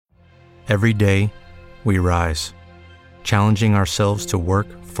Every day, we rise, challenging ourselves to work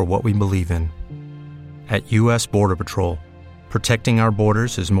for what we believe in. At U.S. Border Patrol, protecting our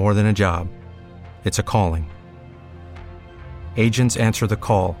borders is more than a job. It's a calling. Agents answer the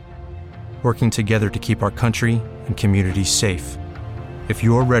call, working together to keep our country and communities safe. If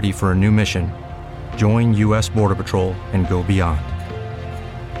you're ready for a new mission, join U.S. Border Patrol and go beyond.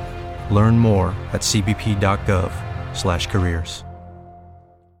 Learn more at cbp.gov/careers.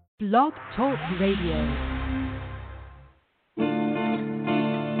 Blog Talk Radio.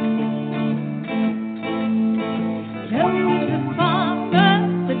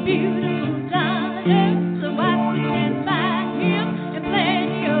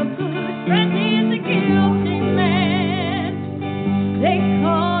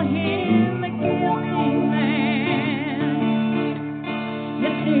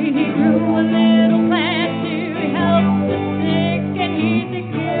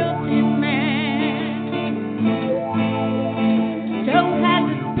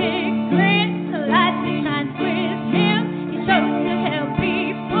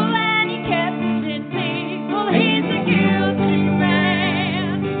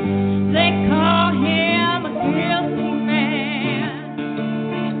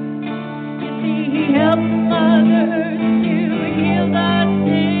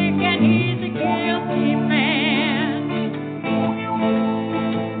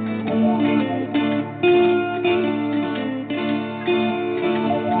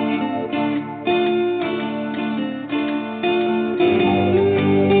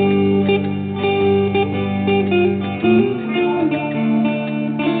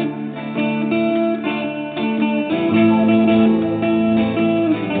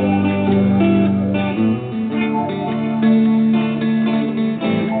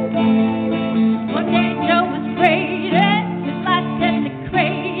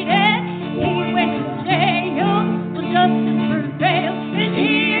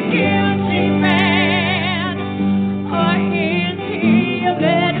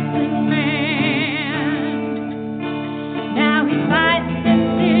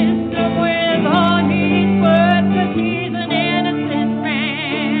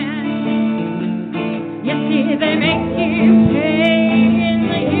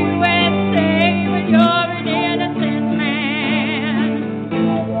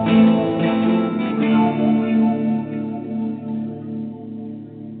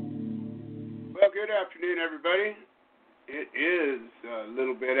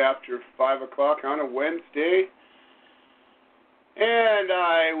 On a Wednesday, and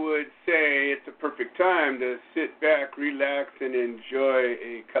I would say it's a perfect time to sit back, relax, and enjoy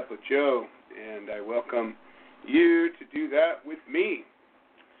a cup of Joe, and I welcome you to do that with me.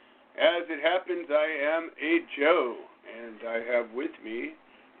 As it happens, I am a Joe, and I have with me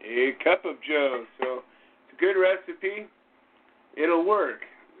a cup of Joe, so it's a good recipe. It'll work.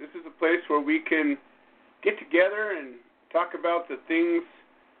 This is a place where we can get together and talk about the things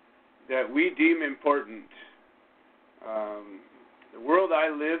that we deem important. The world I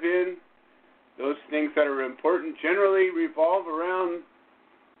live in, those things that are important generally revolve around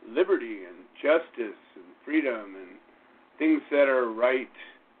liberty and justice and freedom and things that are right.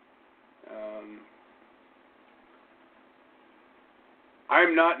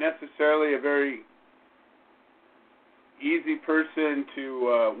 I'm not necessarily a very easy person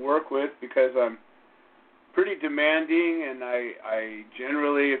to work with because I'm pretty demanding, and I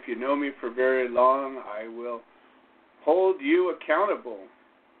generally, if you know me for very long, I will hold you accountable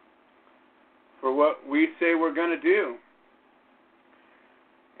for what we say we're going to do.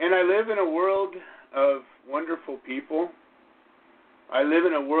 And I live in a world of wonderful people. I live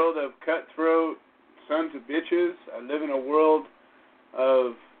in a world of cutthroat sons of bitches. I live in a world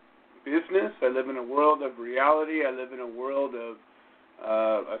of business. I live in a world of reality. I live in a world of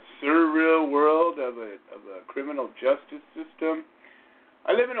a surreal world of a criminal justice system.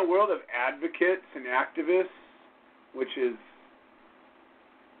 I live in a world of advocates and activists, which is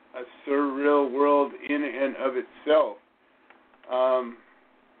a surreal world in and of itself.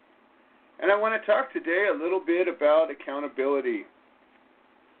 And I want to talk today a little bit about accountability.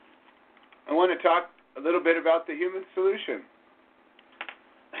 I want to talk a little bit about the human solution.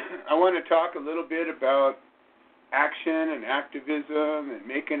 I want to talk a little bit about action and activism and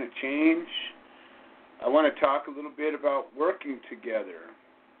making a change. I want to talk a little bit about working together,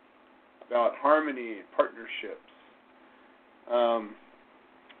 about harmony and partnerships.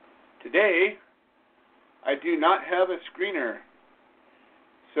 Today, I do not have a screener.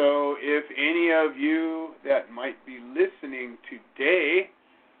 So if any of you that might be listening today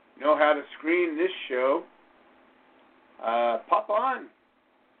know how to screen this show, pop on.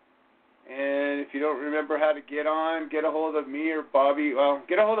 if you don't remember how to get on, get a hold of me or Bobby. Well,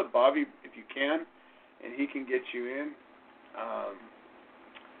 get a hold of Bobby if you can, and he can get you in.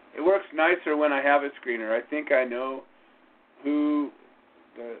 It works nicer when I have a screener. I think I know who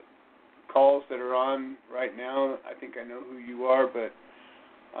the calls that are on right now. I think I know who you are, but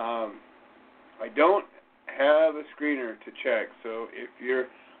I don't have a screener to check. So if you're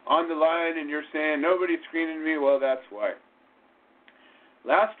on the line and you're saying nobody's screening me, well, that's why.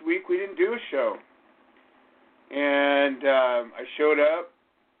 Last week we didn't do a show, and I showed up,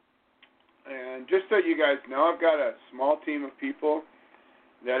 and just so you guys know, I've got a small team of people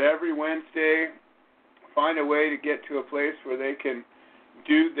that every Wednesday find a way to get to a place where they can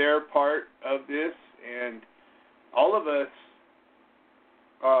do their part of this, and all of us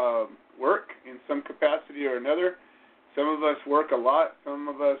work in some capacity or another. Some of us work a lot. Some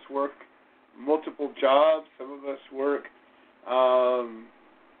of us work multiple jobs. Some of us work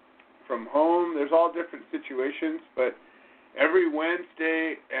from home. There's all different situations, but every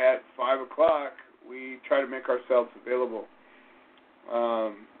Wednesday at 5 o'clock, we try to make ourselves available.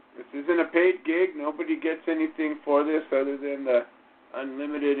 This isn't a paid gig. Nobody gets anything for this other than the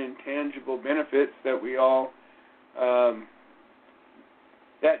unlimited intangible benefits that we all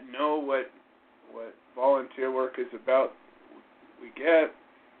that know what volunteer work is about, we get.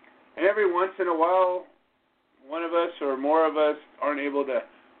 And every once in a while, one of us or more of us aren't able to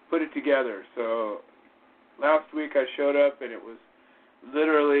put it together. So last week I showed up, and it was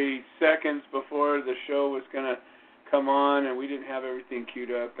literally seconds before the show was going to come on, and we didn't have everything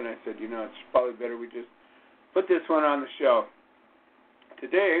queued up. And I said, it's probably better we just put this one on the show.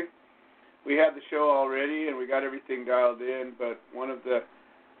 Today, we had the show already, and we got everything dialed in, but one of the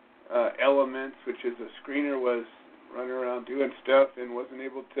elements, which is a screener, was running around doing stuff and wasn't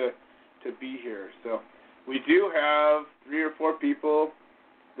able to be here. So we do have 3 or 4 people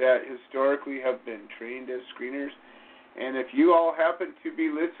that historically have been trained as screeners, and if you all happen to be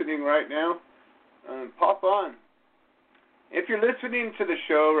listening right now, pop on. If you're listening to the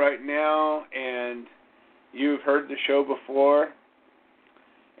show right now and you've heard the show before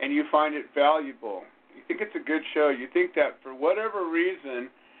and you find it valuable, you think it's a good show, you think that for whatever reason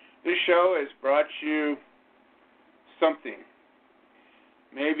this show has brought you something.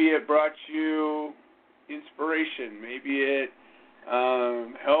 Maybe it brought you inspiration. Maybe it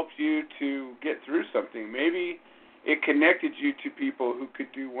helped you to get through something. Maybe it connected you to people who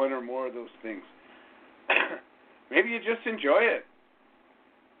could do one or more of those things. Maybe you just enjoy it.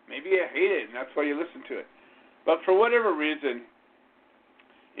 Maybe you hate it, and that's why you listen to it. But for whatever reason,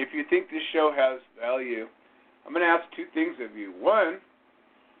 if you think this show has value, I'm going to ask 2 things of you. One,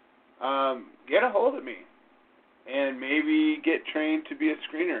 get a hold of me and maybe get trained to be a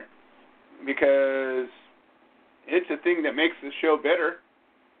screener, because it's a thing that makes the show better,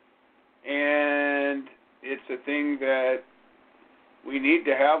 and it's a thing that we need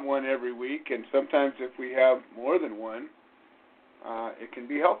to have one every week, and sometimes if we have more than one, it can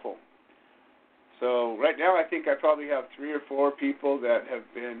be helpful. So right now I think I probably have 3 or 4 people that have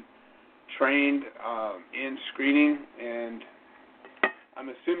been trained in screening, and I'm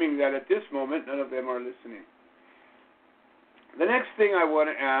assuming that at this moment none of them are listening. The next thing I want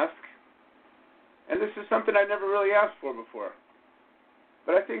to ask, and this is something I never really asked for before,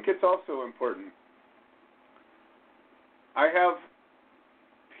 but I think it's also important. I have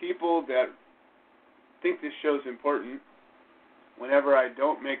people that think this show's important. Whenever I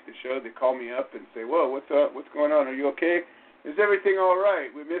don't make the show, they call me up and say, "Whoa, what's up? What's going on? Are you okay? Is everything all right?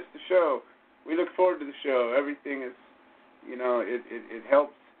 We missed the show. We look forward to the show." Everything is, it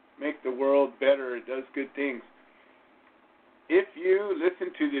helps make the world better. It does good things. If you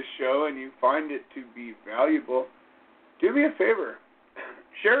listen to this show and you find it to be valuable, do me a favor.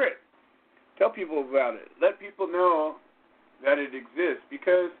 Share it. Tell people about it. Let people know that it exists.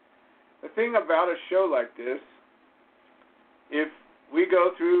 Because the thing about a show like this, if we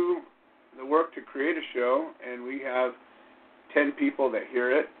go through the work to create a show and we have 10 people that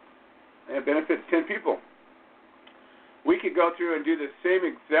hear it, and it benefits 10 people. We could go through and do the same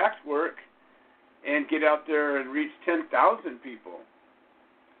exact work and get out there and reach 10,000 people.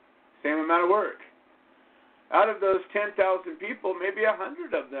 Same amount of work. Out of those 10,000 people, maybe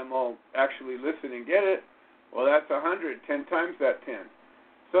 100 of them will actually listen and get it. Well, that's 100, 10 times that 10.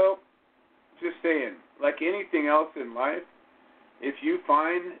 So, just saying, like anything else in life, if you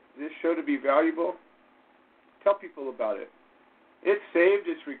find this show to be valuable, tell people about it. It's saved,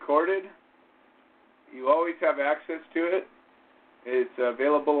 it's recorded. You always have access to it. It's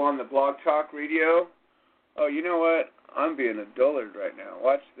available on the Blog Talk Radio. Oh, you know what? I'm being a dullard right now.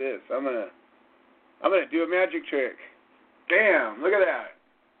 Watch this. I'm gonna do a magic trick. Bam! Look at that.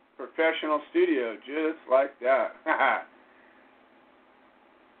 professional studio, just like that.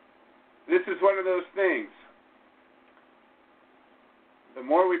 This is one of those things. The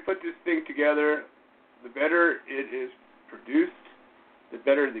more we put this thing together, the better it is produced, the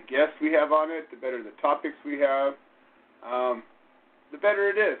better the guests we have on it, the better the topics we have, the better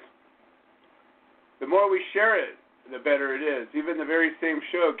it is. The more we share it, the better it is. Even the very same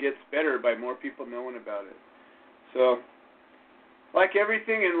show gets better by more people knowing about it. So, like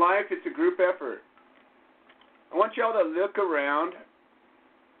everything in life, it's a group effort. I want y'all to look around,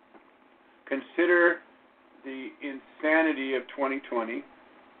 consider the insanity of 2020,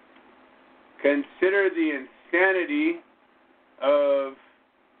 consider the insanity of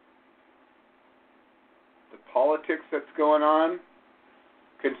the politics that's going on,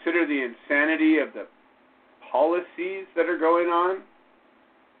 consider the insanity of the policies that are going on,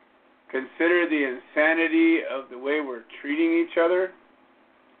 consider the insanity of the way we're treating each other.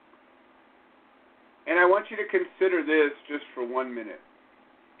 And I want you to consider this just for 1 minute.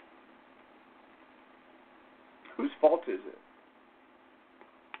 Whose fault is it?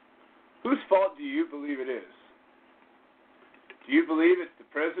 Whose fault do you believe it is? Do you believe it's the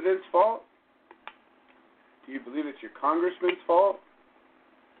president's fault? Do you believe it's your congressman's fault?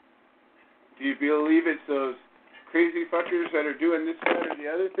 Do you believe it's those crazy fuckers that are doing this, that, or the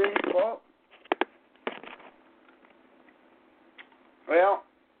other thing's fault? Well,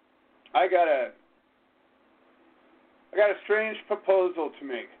 I got a strange proposal to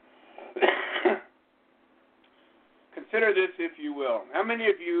make. Consider this, if you will. How many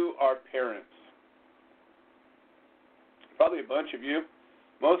of you are parents? Probably a bunch of you.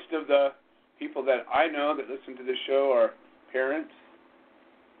 Most of the people that I know that listen to this show are parents.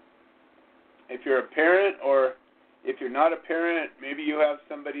 If you're a parent, or if you're not a parent, maybe you have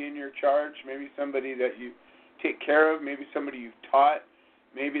somebody in your charge, maybe somebody that you take care of, maybe somebody you've taught,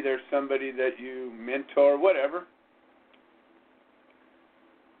 maybe there's somebody that you mentor, whatever.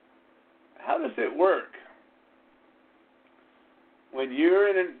 How does it work when you're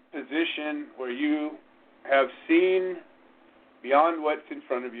in a position where you have seen beyond what's in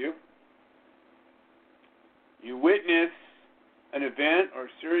front of you? You witness an event or a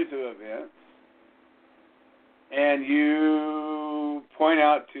series of events, and you point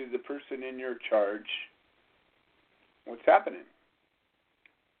out to the person in your charge what's happening.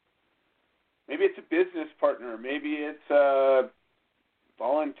 Maybe it's a business partner, maybe it's a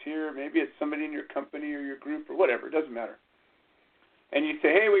volunteer, maybe it's somebody in your company or your group or whatever, it doesn't matter. And you say,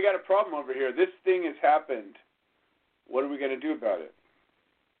 hey, we got a problem over here. This thing has happened. What are we going to do about it?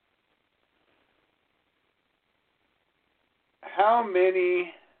 How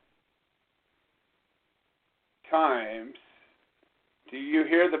many times do you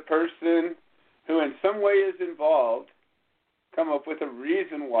hear the person who in some way is involved come up with a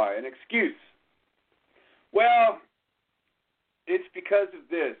reason why, an excuse? Well, it's because of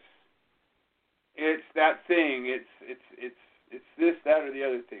this. It's that thing. It's this, that, or the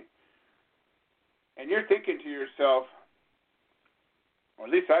other thing. And you're thinking to yourself, or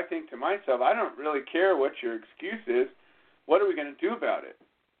at least I think to myself, I don't really care what your excuse is. What are we going to do about it?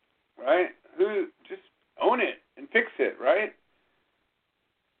 Right? Just own it and fix it, right?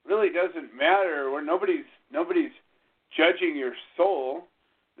 Really doesn't matter. Nobody's judging your soul.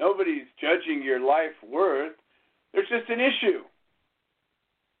 Nobody's judging your life worth. There's just an issue.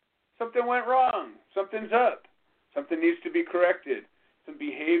 Something went wrong. Something's up. Something needs to be corrected. Some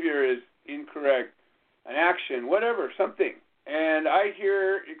behavior is incorrect. An action, whatever, something. And I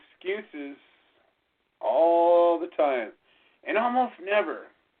hear excuses all the time. And almost never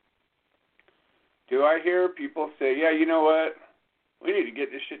do I hear people say, yeah, you know what? We need to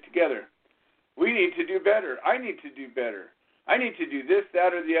get this shit together. We need to do better. I need to do better. I need to do this,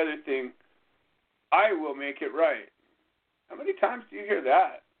 that, or the other thing. I will make it right. How many times do you hear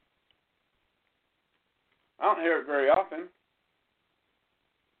that? I don't hear it very often.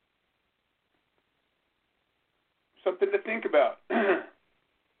 Something to think about.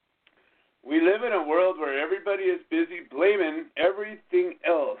 We live in a world where everybody is busy blaming everything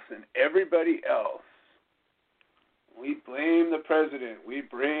else and everybody else. We blame the president. We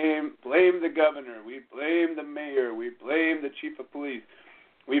blame the governor. We blame the mayor. We blame the chief of police.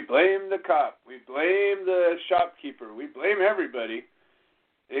 We blame the cop. We blame the shopkeeper. We blame everybody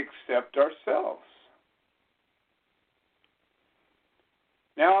except ourselves.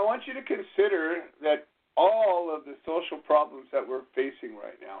 Now, I want you to consider that all of the social problems that we're facing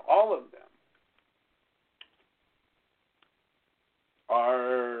right now, all of them,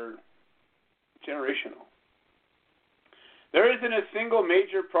 are generational. There isn't a single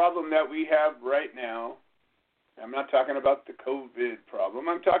major problem that we have right now I'm not talking about the COVID problem.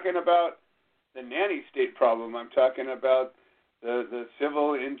 I'm talking about the nanny state problem. I'm talking about the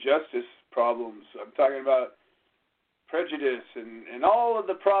civil injustice problems. I'm talking about prejudice and all of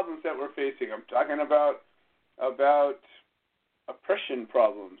the problems that we're facing. I'm talking about oppression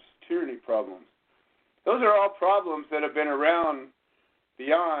problems, tyranny problems. Those are all problems that have been around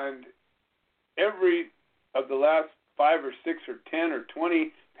beyond every of the last 5 or 6 or 10 or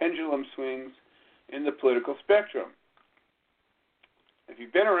 20 pendulum swings in the political spectrum. If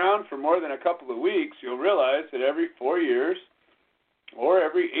you've been around for more than a couple of weeks, you'll realize that every 4 years or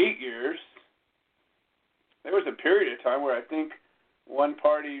every 8 years, there was a period of time where I think one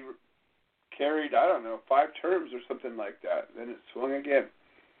party carried, 5 terms or something like that. Then it swung again.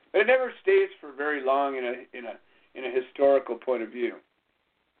 But it never stays for very long in a historical point of view.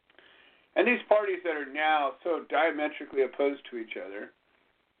 And these parties that are now so diametrically opposed to each other,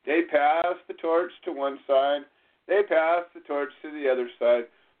 they pass the torch to one side, they pass the torch to the other side.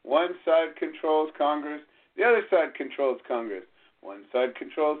 One side controls Congress, the other side controls Congress. One side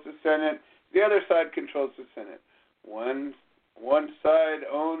controls the Senate, the other side controls the Senate. One side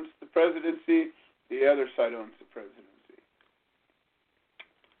owns the presidency, the other side owns the presidency.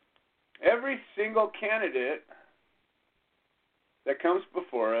 Every single candidate that comes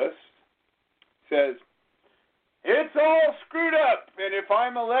before us says, it's all screwed up, and if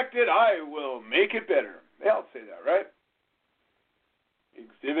I'm elected, I will make it better. They all say that, right?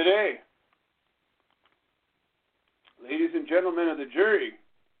 Exhibit A. Ladies and gentlemen of the jury,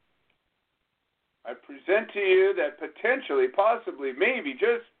 I present to you that potentially, possibly, maybe,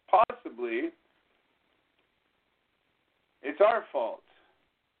 just possibly, it's our fault.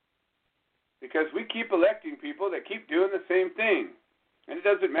 Because we keep electing people that keep doing the same thing. And it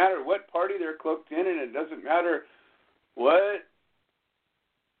doesn't matter what party they're cloaked in, and it doesn't matter what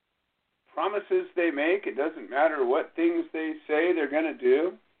promises they make. It doesn't matter what things they say they're going to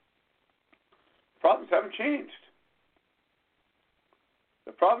do. Problems haven't changed.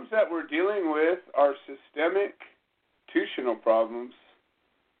 The problems that we're dealing with are systemic, institutional problems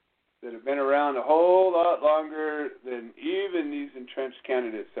that have been around a whole lot longer than even these entrenched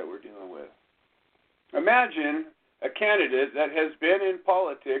candidates that we're dealing with. Imagine a candidate that has been in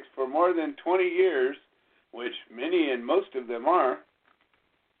politics for more than 20 years, which many and most of them are,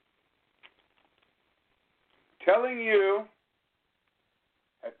 telling you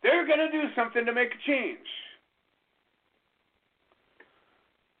that they're going to do something to make a change.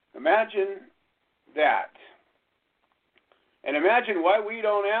 Imagine that. And imagine why we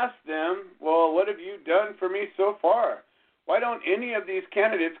don't ask them, well, what have you done for me so far? Why don't any of these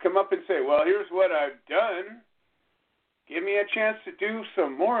candidates come up and say, well, here's what I've done. Give me a chance to do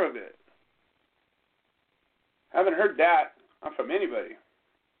some more of it. Haven't heard that from anybody.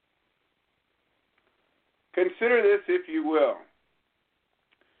 Consider this, if you will.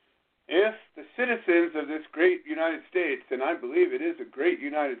 If the citizens of this great United States, and I believe it is a great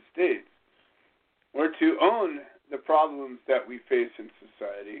United States, were to own the problems that we face in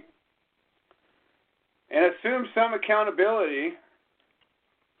society and assume some accountability,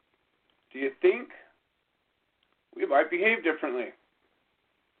 do you think we might behave differently?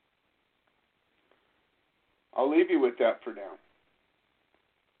 I'll leave you with that for now.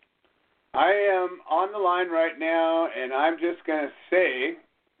 I am on the line right now, and I'm just going to say,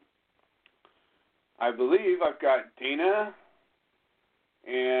 I believe I've got Dana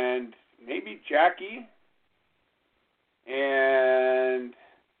and maybe Jackie and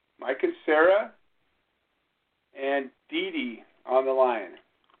Mike and Sarah and Dee Dee on the line.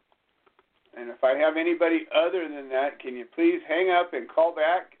 And if I have anybody other than that, can you please hang up and call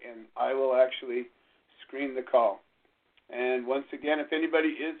back, and I will actually screen the call. And once again, if anybody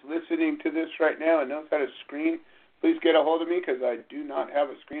is listening to this right now and knows how to screen, please get a hold of me because I do not have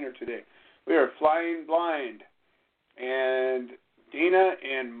a screener today. We are flying blind. And Dana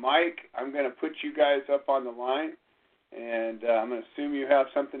and Mike, I'm going to put you guys up on the line, and I'm going to assume you have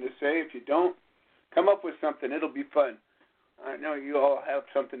something to say. If you don't, come up with something. It'll be fun. I know you all have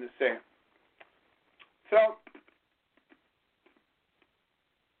something to say. So,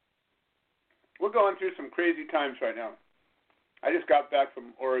 we're going through some crazy times right now. I just got back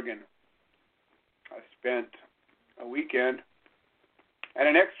from Oregon. I spent a weekend and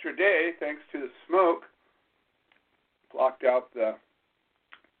an extra day, thanks to the smoke, blocked out the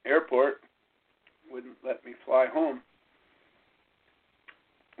airport, wouldn't let me fly home,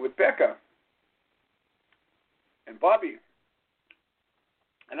 with Becca and Bobby.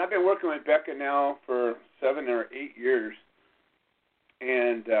 And I've been working with Becca now for 7 or 8 years,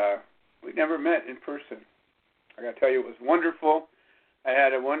 and we never met in person. I got to tell you, it was wonderful. I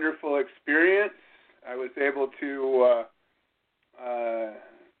had a wonderful experience. I was able to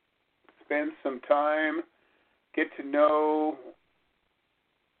spend some time, get to know.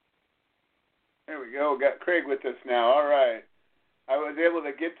 There we go. Got Craig with us now. All right. I was able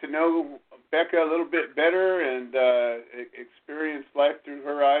to get to know Becca a little bit better and experience life through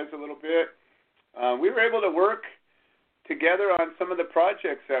her eyes a little bit. We were able to work together on some of the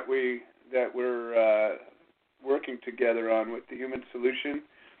projects that we're working together on with the Human Solution.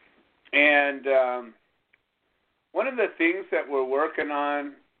 And one of the things that we're working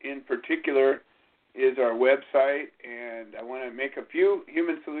on in particular is our website, and I want to make a few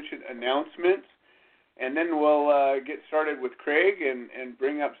Human Solution announcements, and then we'll get started with Craig and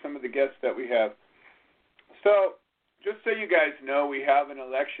bring up some of the guests that we have. So just so you guys know, we have an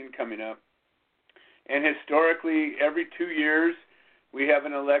election coming up, and historically every 2 years we have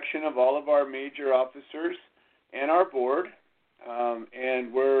an election of all of our major officers and our board,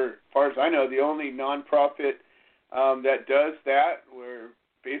 and we're, as far as I know, the only nonprofit that does that, where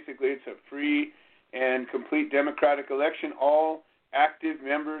basically it's a free and complete democratic election. All active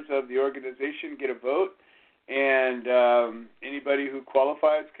members of the organization get a vote, and anybody who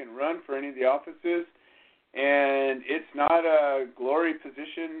qualifies can run for any of the offices. And it's not a glory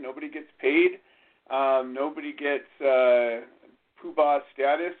position. Nobody gets paid. Nobody gets poobah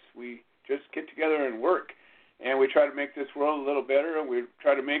status. We just get together and work, and we try to make this world a little better, and we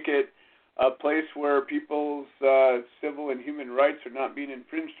try to make it a place where people's civil and human rights are not being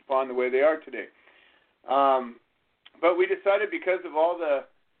infringed upon the way they are today. But we decided, because of all the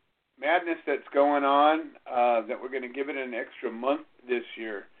madness that's going on, that we're going to give it an extra month this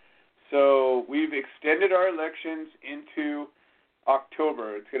year. So we've extended our elections into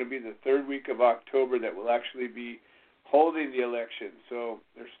October. It's going to be the third week of October that we'll actually be holding the election. So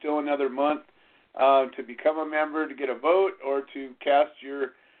there's still another month to become a member, to get a vote, or to cast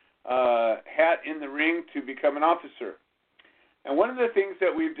your hat in the ring to become an officer. And one of the things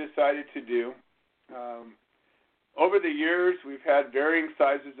that we've decided to do, over the years, we've had varying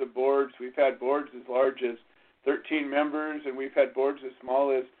sizes of boards. We've had boards as large as 13 members, and we've had boards as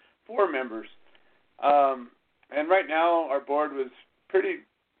small as 4 members. And right now, our board was pretty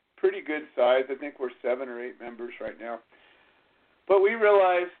good size. I think we're 7 or 8 members right now. But we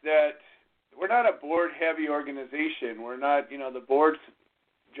realized that we're not a board-heavy organization. We're not, the board's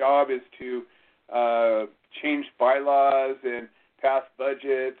job is to change bylaws and pass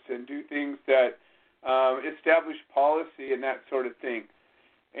budgets and do things that establish policy and that sort of thing.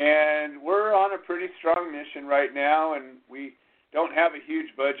 And we're on a pretty strong mission right now, and we don't have a huge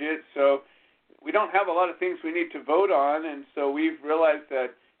budget, so we don't have a lot of things we need to vote on, and so we've realized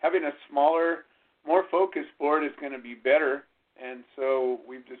that having a smaller, more focused board is going to be better, and so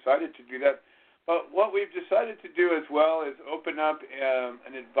we've decided to do that. But what we've decided to do as well is open up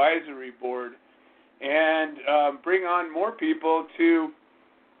an advisory board and bring on more people to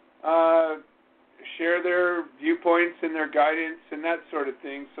share their viewpoints and their guidance and that sort of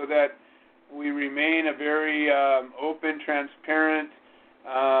thing, so that we remain a very open, transparent,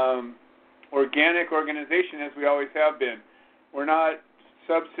 organic organization, as we always have been. We're not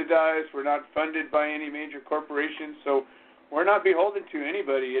subsidized. We're not funded by any major corporations, so we're not beholden to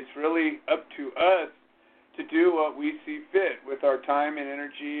anybody. It's really up to us to do what we see fit with our time and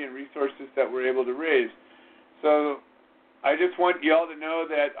energy and resources that we're able to raise. So I just want you all to know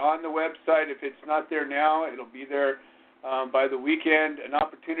that on the website, if it's not there now, it'll be there by the weekend, an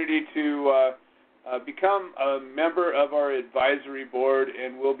opportunity to become a member of our advisory board,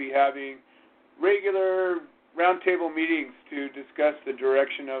 and we'll be having regular roundtable meetings to discuss the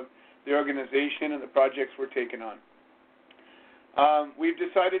direction of the organization and the projects we're taking on. We've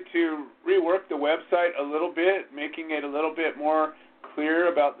decided to rework the website a little bit, making it a little bit more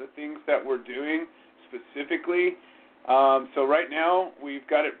clear about the things that we're doing specifically. So right now, we've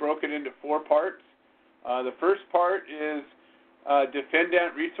got it broken into 4 parts. The first part is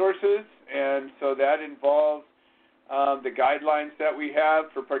defendant resources, and so that involves the guidelines that we have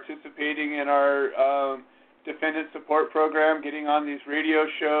for participating in our defendant support program, getting on these radio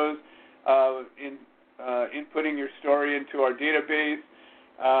shows, inputting your story into our database,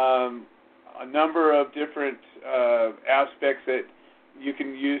 a number of different aspects that you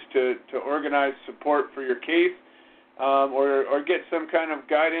can use to organize support for your case, or get some kind of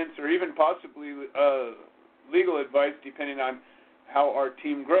guidance, or even possibly legal advice, depending on how our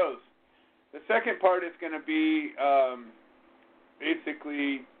team grows. The second part is going to be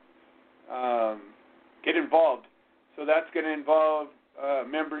basically get involved. So that's going to involve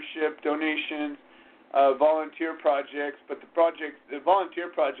membership, donations, volunteer projects, but the volunteer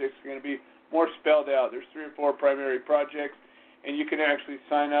projects are going to be more spelled out. There's 3 or 4 primary projects, and you can actually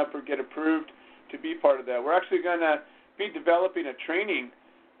sign up or get approved to be part of that. We're actually going to be developing a training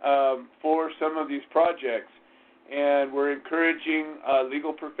for some of these projects, and we're encouraging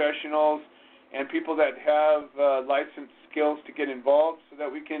legal professionals and people that have licensed skills to get involved so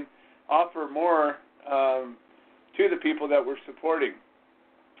that we can offer more to the people that we're supporting.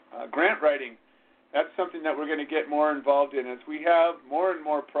 Grant writing, that's something that we're going to get more involved in as we have more and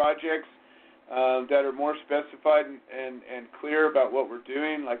more projects that are more specified and clear about what we're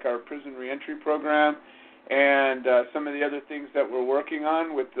doing, like our prison reentry program and some of the other things that we're working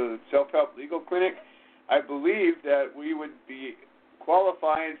on with the self-help legal clinic. I believe that we would be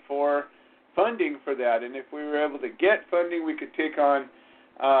qualified for funding for that, and if we were able to get funding, we could take on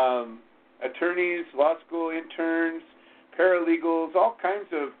attorneys, law school interns, paralegals, all kinds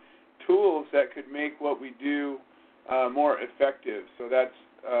of tools that could make what we do more effective. So that's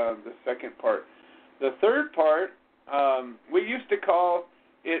the second part. The third part, we used to call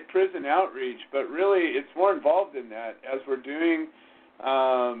it prison outreach, but really it's more involved than that. As we're doing,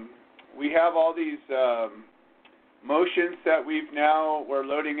 we have all these motions that we're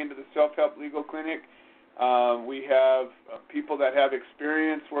loading into the self-help legal clinic. We have people that have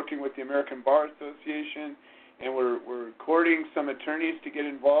experience working with the American Bar Association, and we're courting some attorneys to get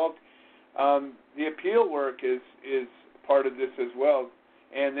involved. The appeal work is part of this as well.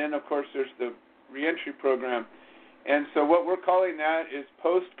 And then, of course, there's the reentry program. And so what we're calling that is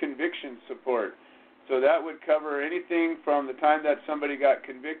post-conviction support. So that would cover anything from the time that somebody got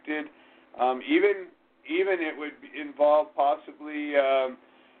convicted, even it would involve possibly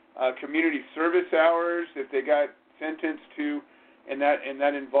community service hours if they got sentenced to, and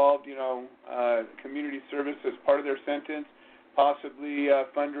that involved, community service as part of their sentence, possibly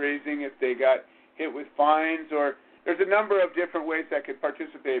fundraising if they got hit with fines, or there's a number of different ways that could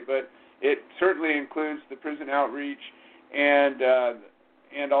participate, but it certainly includes the prison outreach and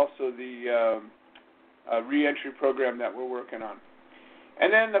also the reentry program that we're working on.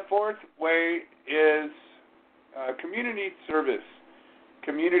 And then the fourth way is community service,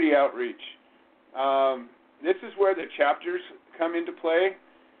 community outreach. This is where the chapters come into play.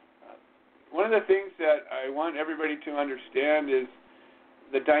 One of the things that I want everybody to understand is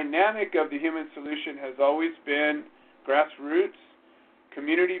the dynamic of the Human Solution has always been grassroots,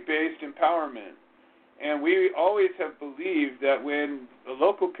 community-based empowerment. And we always have believed that when the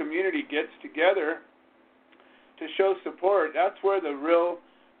local community gets together to show support, that's where the real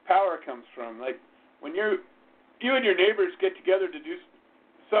power comes from. Like when you and your neighbors get together to do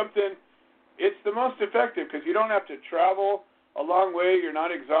something, it's the most effective because you don't have to travel a long way. You're not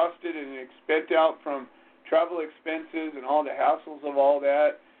exhausted and spent out from travel expenses and all the hassles of all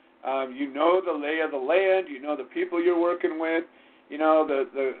that. You know the lay of the land. You know the people you're working with. You know,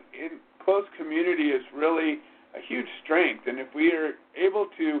 the close community is really a huge strength. And if we are able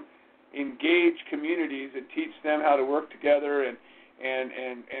to engage communities and teach them how to work together and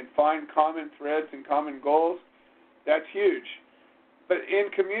find common threads and common goals, that's huge. But in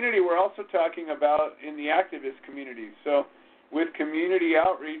community, we're also talking about in the activist community. So with community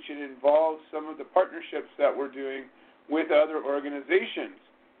outreach, it involves some of the partnerships that we're doing with other organizations.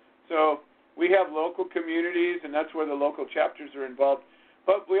 So we have local communities, and that's where the local chapters are involved.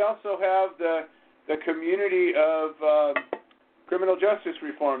 But we also have the community of criminal justice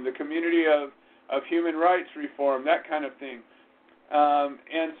reform, the community of human rights reform, that kind of thing.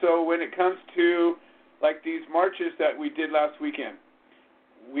 And so when it comes to like these marches that we did last weekend,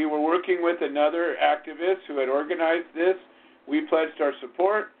 we were working with another activist who had organized this. We pledged our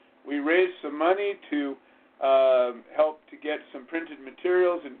support. We raised some money to help to get some printed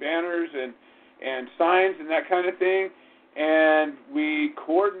materials and banners and signs and that kind of thing. And we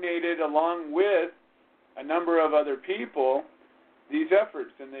coordinated along with a number of other people these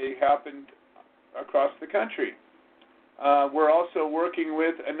efforts, and they happened across the country. We're also working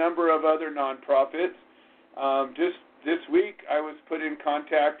with a number of other nonprofits. Just this week, I was put in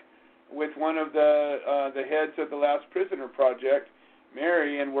contact with one of the heads of the Last Prisoner Project,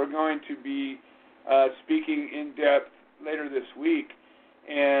 Mary, and we're going to be speaking in depth later this week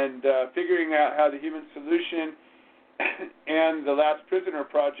and figuring out how the Human Solution and the Last Prisoner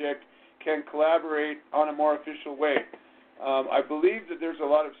Project can collaborate on a more official way. I believe that there's a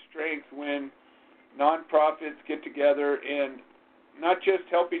lot of strength when nonprofits get together and not just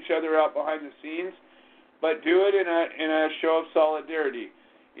help each other out behind the scenes, but do it in a show of solidarity.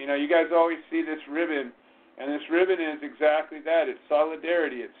 You know, you guys always see this ribbon, and this ribbon is exactly that. It's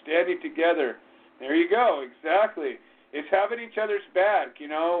solidarity. It's standing together. There you go, exactly. It's having each other's back, you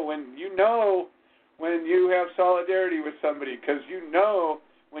know when you have solidarity with somebody, because you know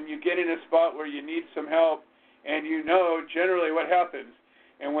when you get in a spot where you need some help, and you know generally what happens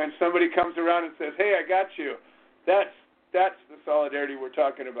And when somebody comes around and says, hey, I got you, that's the solidarity we're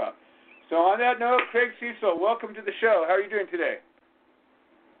talking about. So on that note, Craig Cecil, welcome to the show. How are you doing today?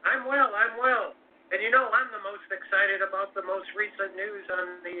 I'm well. And I'm the most excited about the most recent news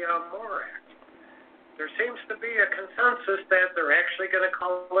on the MORE Act. There seems to be a consensus that they're actually going to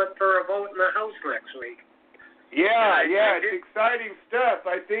call it for a vote in the House next week. Yeah, it's exciting stuff.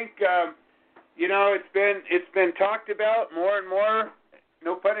 I think, it's been talked about more and more,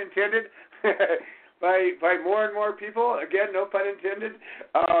 no pun intended, by more and more people. Again, no pun intended.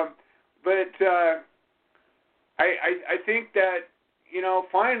 But I think that,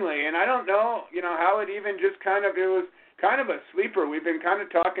 finally, and I don't know, how it even just it was kind of a sleeper. We've been kind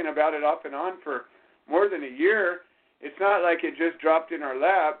of talking about it off and on for more than a year. It's not like it just dropped in our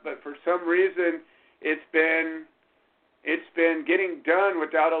lap, but for some reason it's been getting done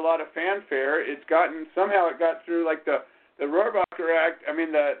without a lot of fanfare. Somehow it got through, like the Rohrabacher Act. I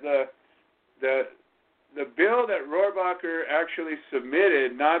mean the bill that Rohrabacher actually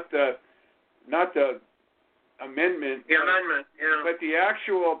submitted, not the amendment. The amendment, yeah. But the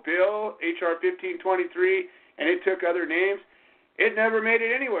actual bill, H.R. 1523, and it took other names, it never made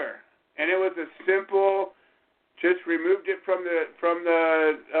it anywhere. And it was a simple, just removed it from the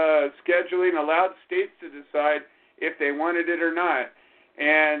scheduling, allowed states to decide if they wanted it or not.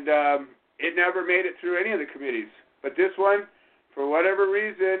 And it never made it through any of the committees. But this one, for whatever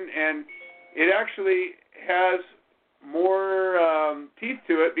reason, and it actually has more teeth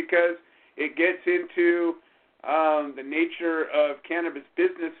to it because it gets into the nature of cannabis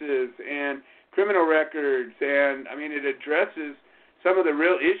businesses and criminal records, and it addresses some of the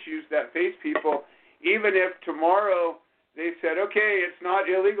real issues that face people. Even if tomorrow they said, okay, it's not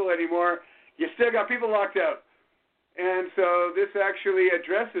illegal anymore, you still got people locked up. And so this actually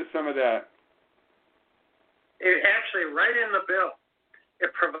addresses some of that. It actually, right in the bill,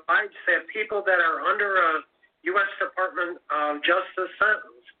 it provides that people that are under a U.S. Department of Justice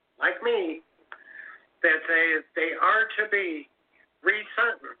sentence, like me, that they are to be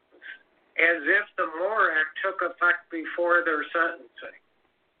resentenced as if the MORE Act took effect before their sentencing.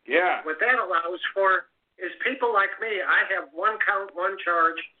 Yeah. What that allows for is people like me. I have one count, one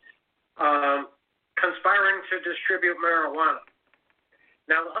charge, conspiring to distribute marijuana.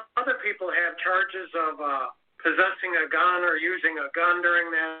 Now, other people have charges of possessing a gun or using a gun during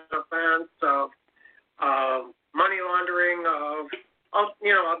that offense, of money laundering, of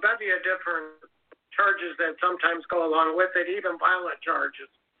a bevy of different charges that sometimes go along with it, even violent charges.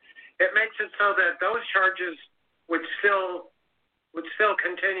 It makes it so that those charges would still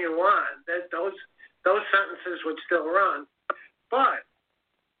continue on. That those sentences would still run. But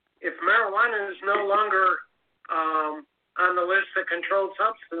if marijuana is no longer on the list of controlled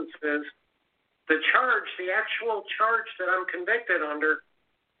substances, the actual charge that I'm convicted under,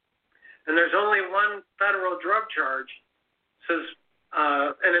 and there's only one federal drug charge, says,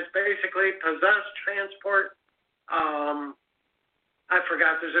 and it's basically possess, transport, I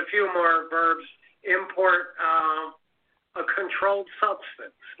forgot, there's a few more verbs, import a controlled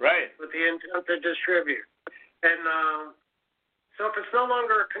substance. Right. With the intent to distribute. And so if it's no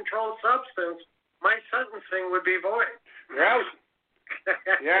longer a controlled substance, my sentencing would be void. You're out.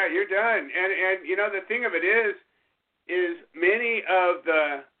 Yeah, you're done. And the thing of it is many of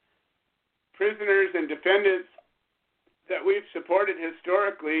the prisoners and defendants that we've supported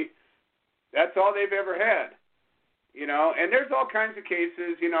historically, that's all they've ever had. And there's all kinds of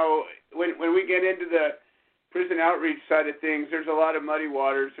cases, when we get into the prison outreach side of things, there's a lot of muddy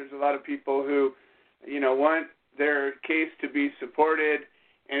waters. There's a lot of people who, want their case to be supported,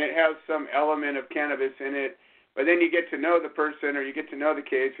 and it has some element of cannabis in it. But then you get to know the person, or you get to know the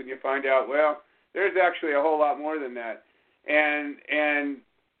case, and you find out, well, there's actually a whole lot more than that.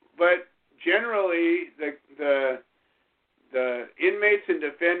 But generally, the inmates and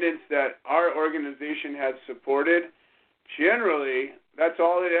defendants that our organization has supported, generally, that's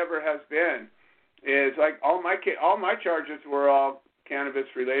all it ever has been. Is like all my charges were all cannabis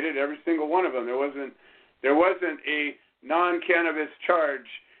related, every single one of them. There wasn't a non-cannabis charge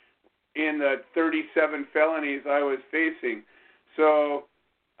in the 37 felonies I was facing. So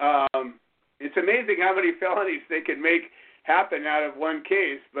it's amazing how many felonies they can make happen out of one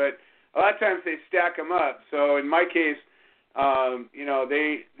case, but a lot of times they stack them up. So in my case, I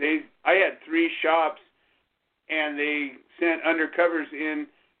had 3 shops, and they sent undercovers in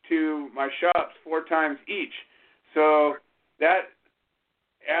to my shops 4 times each. So that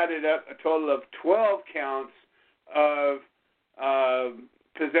added up a total of 12 counts of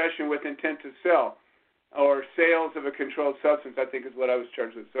possession with intent to sell, or sales of a controlled substance, I think is what I was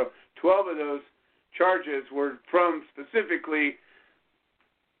charged with. So 12 of those charges were from specifically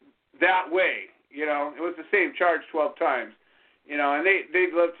that way. You know, it was the same charge 12 times. You know, and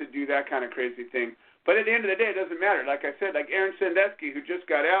they'd love to do that kind of crazy thing. But at the end of the day, it doesn't matter. Like I said, like Aaron Sandusky, who just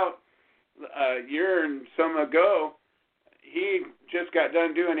got out a year and some ago, he just got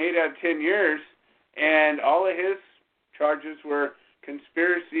done doing 8 out of 10 years, and all of his charges were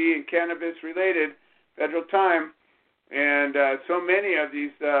conspiracy and cannabis-related, federal time. And so many of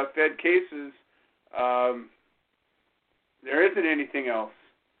these Fed cases, there isn't anything else.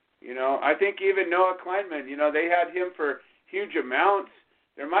 You know, I think even Noah Kleinman, you know, they had him for huge amounts.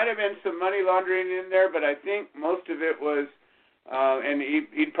 There might have been some money laundering in there, but I think most of it was, and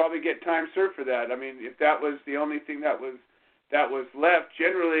he'd probably get time served for that. I mean, if that was the only thing that was left,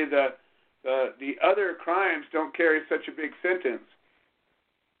 generally the other crimes don't carry such a big sentence.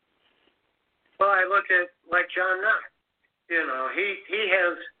 Well, I look at like John Knox. You know, he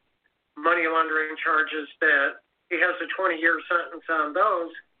has money laundering charges that he has a 20-year sentence on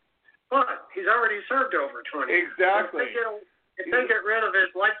those, but he's already served over 20. Exactly. If they get rid of his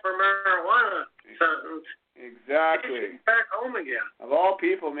life for marijuana sentence, exactly, he's back home again. Of all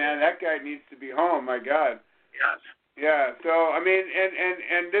people, man, that guy needs to be home. My God. Yes. Yeah. So I mean,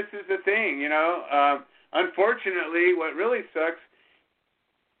 and this is the thing, you know. Unfortunately, what really sucks,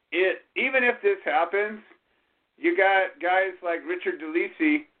 even if this happens, you got guys like Richard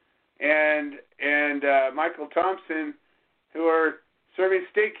DeLisi and Michael Thompson who are serving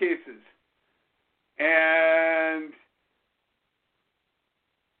state cases, and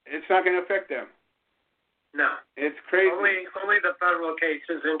it's not going to affect them. No. It's crazy. Only the federal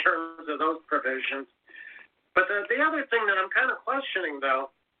cases in terms of those provisions. But the other thing that I'm kind of questioning,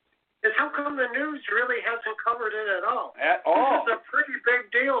 though, is how come the news really hasn't covered it at all? At all. This is a pretty big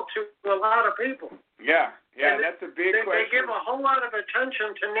deal to a lot of people. Yeah, and that's a big question. They give a whole lot of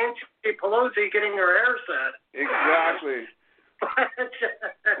attention to Nancy Pelosi getting her hair set. Exactly.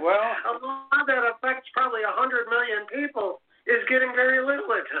 Well, a lot that affects probably 100 million people is getting very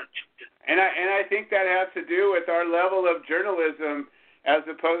little attention. And I think that has to do with our level of journalism as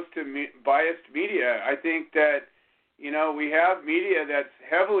opposed to biased media. I think that, you know, we have media that's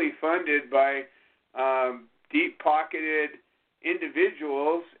heavily funded by deep-pocketed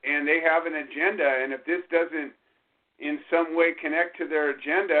individuals, and they have an agenda. And if this doesn't in some way connect to their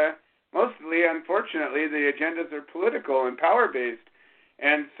agenda, mostly, unfortunately, the agendas are political and power-based.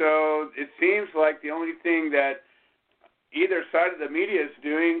 And so it seems like the only thing that either side of the media is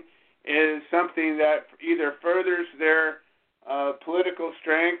doing is something that either furthers their political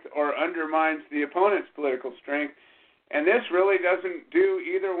strength or undermines the opponent's political strength. And this really doesn't do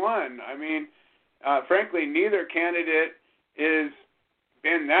either one. I mean, frankly, neither candidate is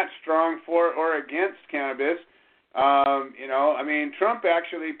been that strong for or against cannabis. You know, I mean, Trump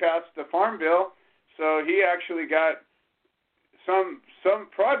actually passed the Farm Bill, so he actually got some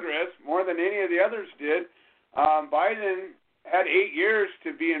progress, more than any of the others did. Biden had 8 years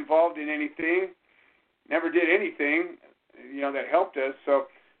to be involved in anything, never did anything, you know, that helped us. So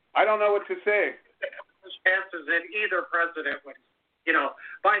I don't know what to say. Chances that either president would, you know,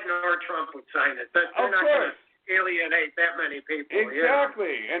 Biden or Trump would sign it. They're of not going course. to alienate that many people.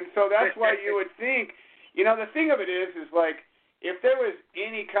 Exactly. You know? And so that's why you would think, you know, the thing of it is like, if there was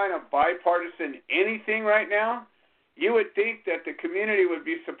any kind of bipartisan anything right now, you would think that the community would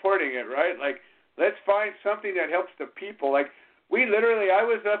be supporting it, right? Like, let's find something that helps the people. Like, I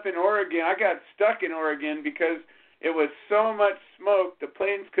was up in Oregon. I got stuck in Oregon because it was so much smoke, the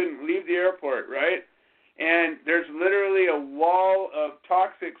planes couldn't leave the airport, right? And there's literally a wall of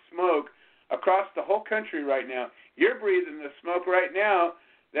toxic smoke across the whole country right now. You're breathing the smoke right now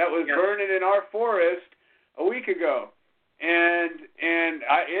that was burning in our forest a week ago. And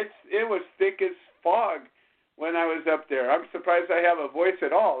it was thick as fog when I was up there. I'm surprised I have a voice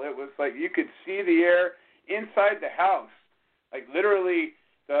at all. It was like you could see the air inside the house, like literally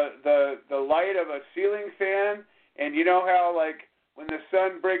the light of a ceiling fan. And you know how, like, when the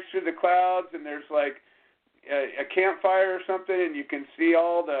sun breaks through the clouds and there's like a campfire or something, and you can see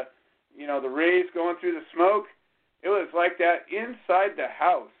all the, you know, the rays going through the smoke? It was like that inside the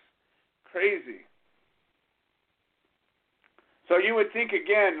house. Crazy. So you would think,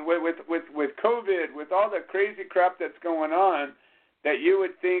 again, with COVID, with all the crazy crap that's going on, that you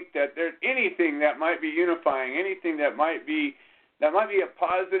would think that there's anything that might be unifying, anything that might be a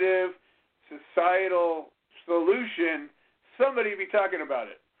positive societal solution, somebody be talking about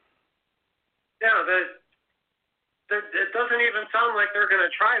it. Yeah, it doesn't even sound like they're going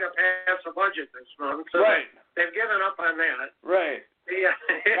to try to pass a budget this month. So right. They've given up on that. Right. Yeah.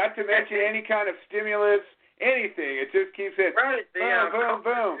 Not to mention any kind of stimulus, anything. It just keeps it right. boom, boom,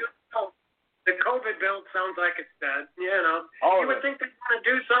 boom. The COVID bill sounds like it's dead. You would think they'd want to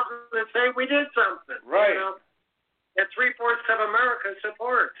do something and say we did something. Right. That 3/4 of America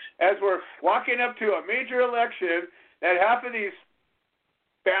supports. As we're walking up to a major election, that half of these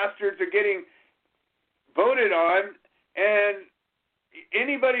bastards are getting voted on, and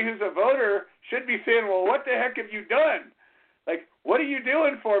anybody who's a voter should be saying, well, what the heck have you done? Like, what are you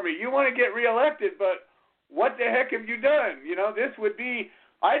doing for me? You want to get reelected, but what the heck have you done? This would be,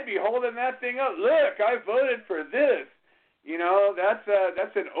 I'd be holding that thing up. Look, I voted for this.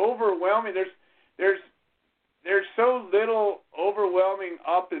 That's an overwhelming, there's so little overwhelming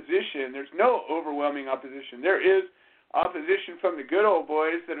opposition. There's no overwhelming opposition. There is opposition from the good old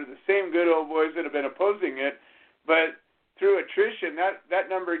boys that are the same good old boys that have been opposing it, but through attrition, that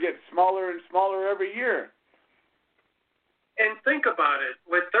number gets smaller and smaller every year. And think about it.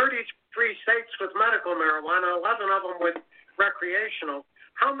 With 33 states with medical marijuana, 11 of them with recreational,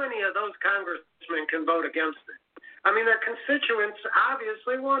 how many of those congressmen can vote against it? I mean, their constituents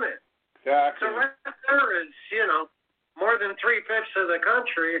obviously want it. Exactly. So right there is, more than 3/5 of the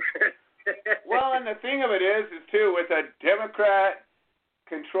country. Well, and the thing of it is too, with a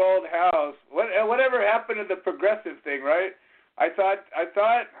Democrat-controlled House, whatever happened to the progressive thing, right? I thought,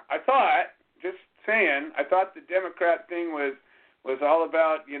 just saying, I thought the Democrat thing was all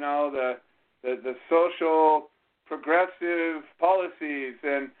about, the social progressive policies,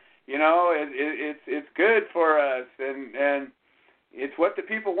 and it's good for us, and it's what the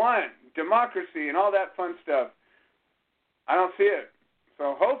people want, democracy and all that fun stuff. I don't see it.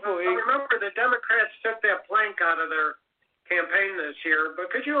 So hopefully... I remember the Democrats took that plank out of their campaign this year, but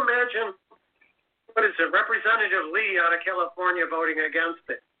could you imagine, Representative Lee out of California voting against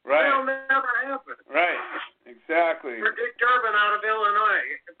it? Right. That'll never happen. Right, exactly. Or Dick Durbin out of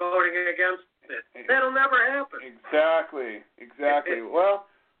Illinois voting against it. That'll never happen. Exactly. Well,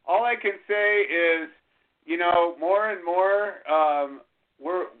 all I can say is, more and more,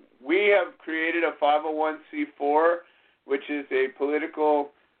 we have created a 501c4, which is a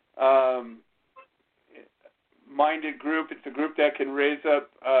political minded group. It's a group that can raise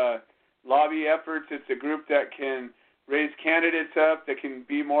up lobby efforts. It's a group that can raise candidates up, that can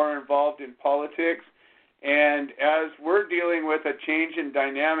be more involved in politics. And as we're dealing with a change in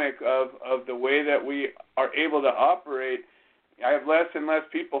dynamic of the way that we are able to operate, I have less and less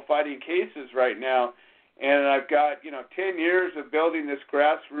people fighting cases right now. And I've got, 10 years of building this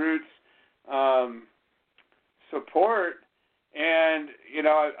grassroots support. And,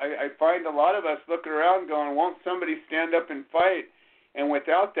 I find a lot of us looking around going, won't somebody stand up and fight? And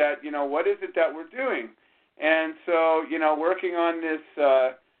without that, what is it that we're doing? And so, working on this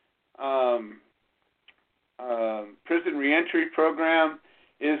prison reentry program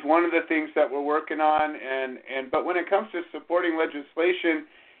is one of the things that we're working on. But when it comes to supporting legislation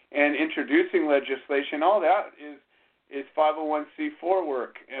and introducing legislation, all that is 501c4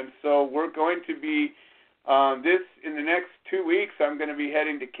 work. And so we're going to be in the next 2 weeks, I'm going to be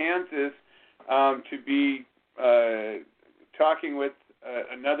heading to Kansas to be talking with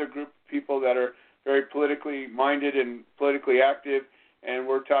another group of people that are very politically minded and politically active, and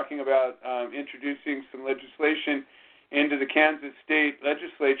we're talking about introducing some legislation into the Kansas State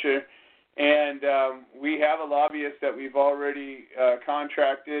Legislature. And we have a lobbyist that we've already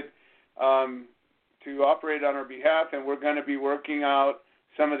contracted to operate on our behalf, and we're going to be working out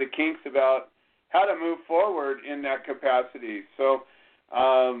some of the kinks about how to move forward in that capacity. So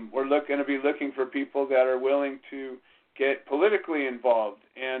we're going to be looking for people that are willing to get politically involved.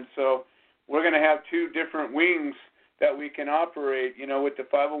 And so we're going to have two different wings that we can operate. With the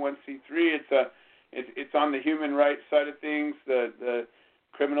 501c3, it's on the human rights side of things, the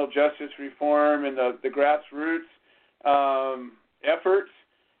criminal justice reform and the grassroots efforts,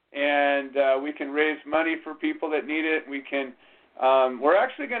 and we can raise money for people that need it. We can. We're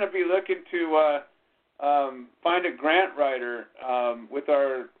actually going to be looking to find a grant writer with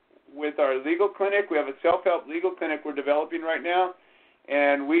our legal clinic. We have a self-help legal clinic we're developing right now,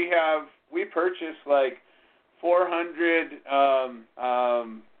 and we purchased like 400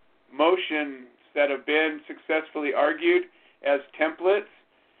 motions that have been successfully argued as templates.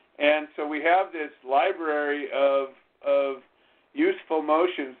 And so we have this library of useful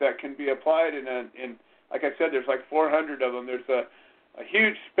motions that can be applied in like I said, there's like 400 of them. There's a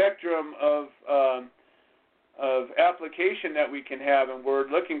huge spectrum of application that we can have, and we're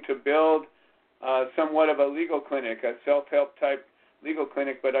looking to build somewhat of a legal clinic, a self-help type legal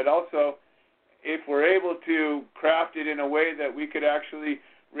clinic. But I'd also, if we're able to craft it in a way that we could actually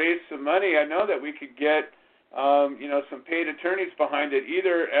raise some money, I know that we could get some paid attorneys behind it,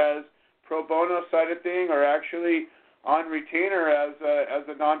 either as pro bono side of thing or actually on retainer as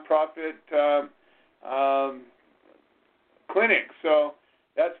a nonprofit clinic. So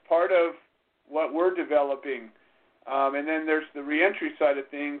that's part of what we're developing. And then there's the reentry side of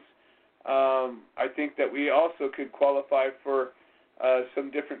things. I think that we also could qualify for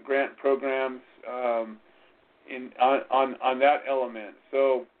some different grant programs on that element.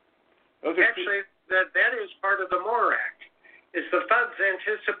 So those are actually that is part of the MORE Act. Is the feds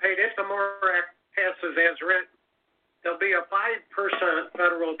anticipate if the MORE Act passes as written, there'll be a 5%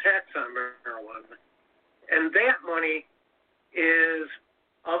 federal tax on marijuana, and that money is,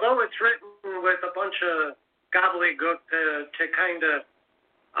 although it's written with a bunch of gobbledygook to kind of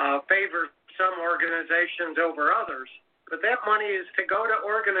favor some organizations over others, but that money is to go to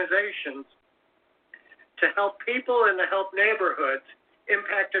organizations to help people and to help neighborhoods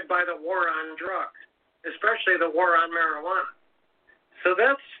impacted by the war on drugs, especially the war on marijuana. So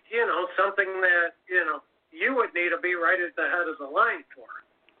that's, something that, you would need to be right at the head of the line for.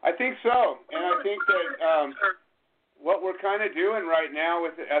 I think so. And I think that what we're kind of doing right now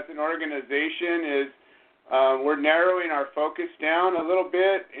as an organization is we're narrowing our focus down a little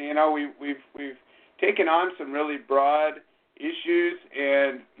bit. We've taken on some really broad issues,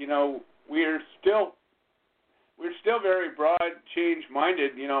 and we're still very broad,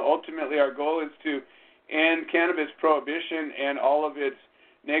 change-minded. Ultimately our goal is to end cannabis prohibition and all of its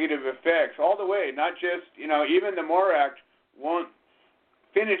negative effects all the way. Not just even the MORE Act won't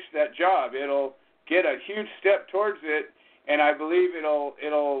finish that job. It'll get a huge step towards it, and I believe it'll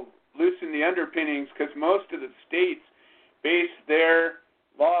loosen the underpinnings, because most of the states base their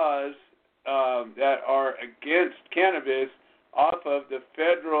laws that are against cannabis off of the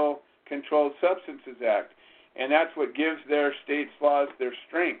Federal Controlled Substances Act, and that's what gives their states' laws their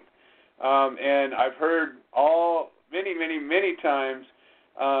strength. And I've heard many times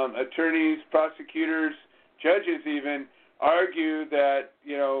attorneys, prosecutors, judges even argue that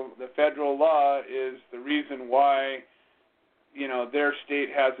the federal law is the reason why their state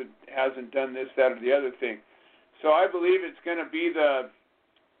hasn't done this, that, or the other thing. So I believe it's going to be the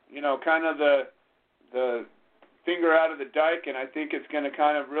kind of the finger out of the dike, and I think it's going to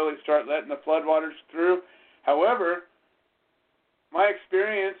kind of really start letting the floodwaters through. However, my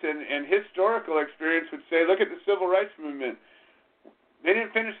experience and historical experience would say, look at the civil rights movement. They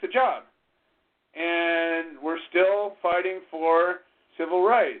didn't finish the job, and we're still fighting for civil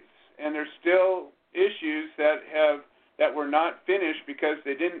rights, and there's still issues that were not finished because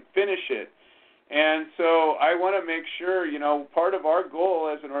they didn't finish it. And so I want to make sure, part of our goal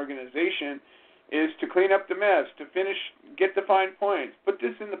as an organization is to clean up the mess, to get the fine points, put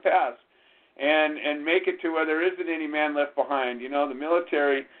this in the past, and make it to where there isn't any man left behind. The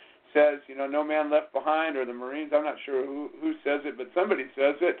military says, no man left behind, or the Marines, I'm not sure who says it, but somebody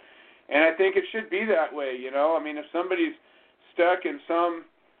says it, and I think it should be that way. If somebody's stuck in some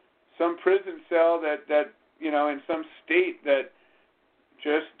prison cell that in some state that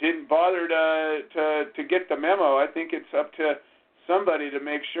just didn't bother to get the memo, I think it's up to somebody to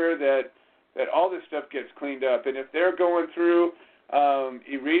make sure that all this stuff gets cleaned up. And if they're going through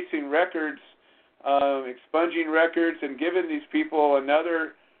erasing records, expunging records, and giving these people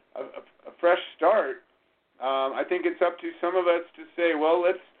a fresh start, I think it's up to some of us to say, well,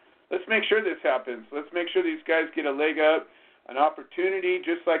 let's make sure this happens. Let's make sure these guys get a leg up, an opportunity,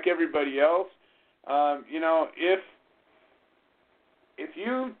 just like everybody else. If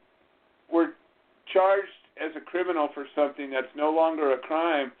you were charged as a criminal for something that's no longer a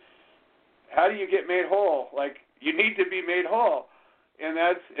crime, how do you get made whole? Like, you need to be made whole, and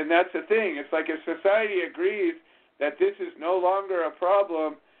that's the thing. It's like if society agrees that this is no longer a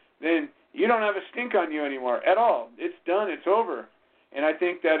problem, then you don't have a stink on you anymore at all. It's done. It's over. And I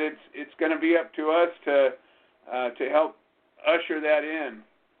think that it's going to be up to us to help usher that in.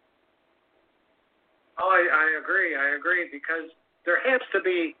 Oh, I agree, because there has to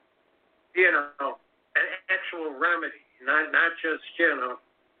be, an actual remedy, not just,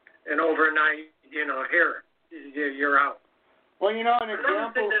 an overnight, here, you're out. Well, an example.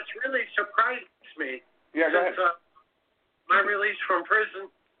 Another thing that's really surprised me since my release from prison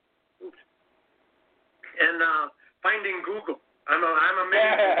and finding Google. I'm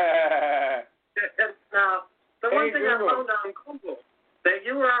amazed. And, the one thing Google. I found on Google that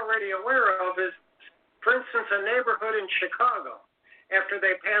you were already aware of is, for instance, a neighborhood in Chicago, after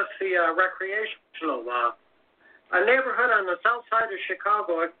they passed the recreational law, a neighborhood on the south side of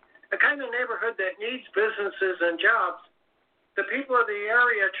Chicago, a kind of neighborhood that needs businesses and jobs, the people of the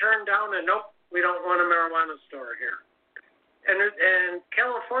area turned down and, nope, we don't want a marijuana store here. And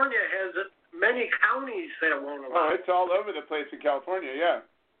California has many counties that won't allow. Oh, it's all over the place in California, yeah.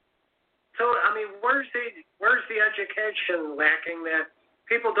 So, I mean, where's the education lacking that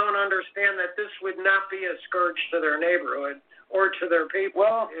people don't understand that this would not be a scourge to their neighborhood or to their people?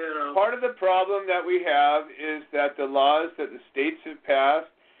 Well, part of the problem that we have is that the laws that the states have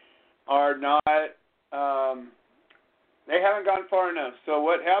passed are not, they haven't gone far enough. So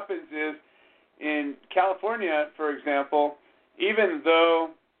what happens is, in California, for example, even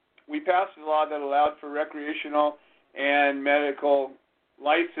though we passed a law that allowed for recreational and medical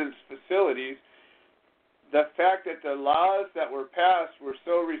licensed facilities, the fact that the laws that were passed were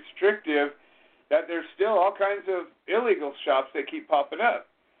so restrictive that there's still all kinds of illegal shops that keep popping up.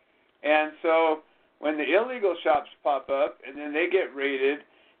 And so when the illegal shops pop up and then they get raided,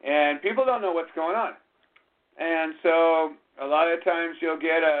 and people don't know what's going on. And so a lot of times you'll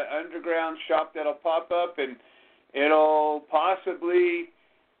get an underground shop that'll pop up and it'll possibly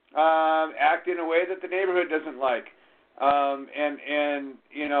act in a way that the neighborhood doesn't like. And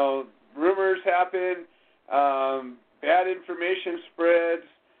you know, rumors happen, bad information spreads,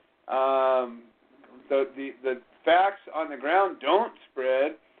 the facts on the ground don't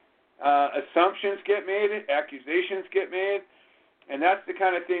spread, assumptions get made, accusations get made, and that's the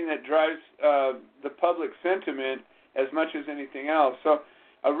kind of thing that drives the public sentiment as much as anything else. So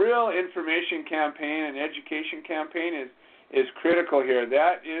a real information campaign and education campaign is critical here.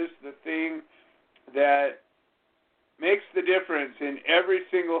 That is the thing that makes the difference in every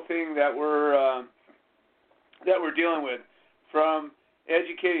single thing that we're dealing with, from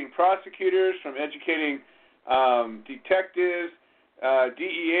educating prosecutors, from educating detectives,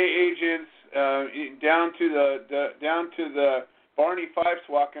 DEA agents, down to the Barney Fifes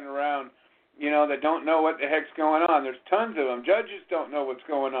walking around, you know, that don't know what the heck's going on. There's tons of them. Judges don't know what's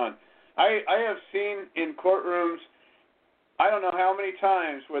going on. I have seen in courtrooms, I don't know how many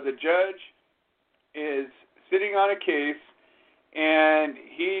times, where the judge is sitting on a case and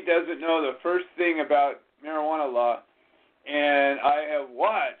he doesn't know the first thing about marijuana law, and I have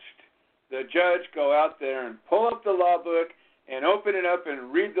watched the judge go out there and pull up the law book and open it up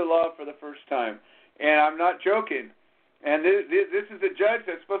and read the law for the first time. And I'm not joking. And this is a judge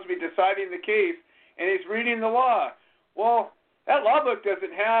that's supposed to be deciding the case, and he's reading the law. Well, that law book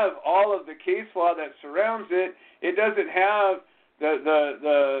doesn't have all of the case law that surrounds it. It doesn't have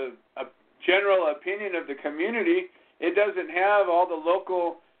the general opinion of the community. It doesn't have all the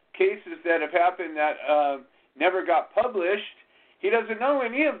local cases that have happened that never got published. He doesn't know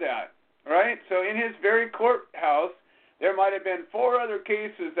any of that, right? So in his very courthouse, there might have been 4 other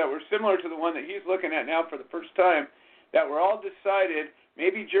cases that were similar to the one that he's looking at now for the first time, that were all decided,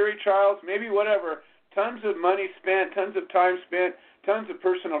 maybe jury trials, maybe whatever, tons of money spent, tons of time spent, tons of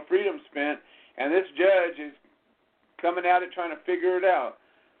personal freedom spent, and this judge is coming at it trying to figure it out.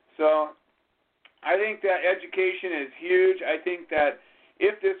 So I think that education is huge. I think that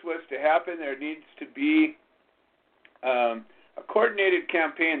if this was to happen, there needs to be a coordinated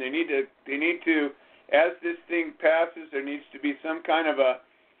campaign. They need to, as this thing passes, there needs to be some kind of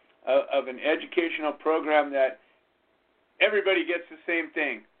an educational program that everybody gets the same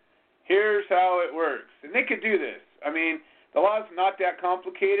thing. Here's how it works. And they could do this. I mean, the law's not that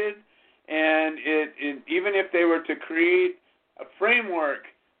complicated, and even if they were to create a framework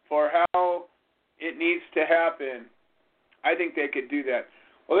for how it needs to happen, I think they could do that.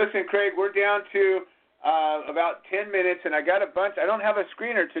 Well, listen, Craig, we're down to about 10 minutes, and I got a bunch. I don't have a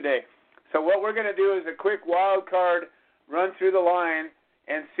screener today. So what we're going to do is a quick wild card run through the line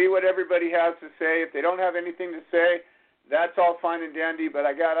and see what everybody has to say. If they don't have anything to say, that's all fine and dandy, but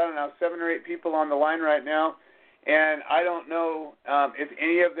I got, 7 or 8 people on the line right now, and I don't know if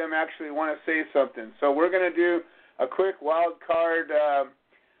any of them actually want to say something. So we're going to do a quick wild card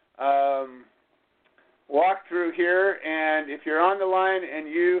walkthrough here, and if you're on the line and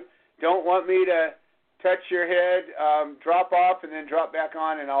you don't want me to touch your head, drop off and then drop back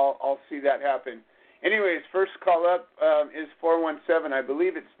on, and I'll see that happen. Anyways, first call up is 417. I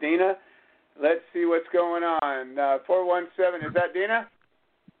believe it's Dana. Let's see what's going on. 417, is that Dana?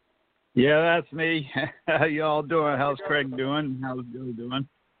 Yeah, that's me. How y'all doing? How's Craig doing? How's Joe doing?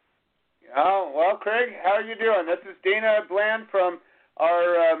 Oh, well, Craig, how are you doing? This is Dana Bland from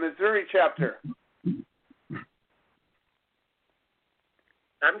our Missouri chapter.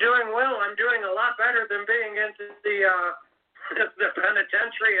 I'm doing well. I'm doing a lot better than being into the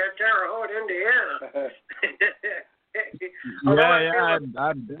penitentiary at Terre Haute, Indiana.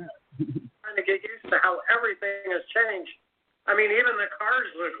 I bet. Trying to get used to how everything has changed. I mean, even the cars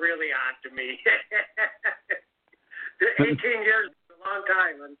look really odd to me. 18 years is a long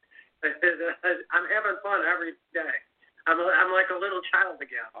time, and I'm having fun every day. I'm like a little child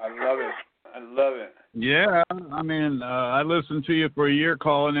again. I love it. I love it. Yeah, I mean, I listened to you for a year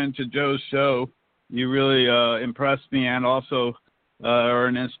calling into Joe's show. You really impressed me, and also are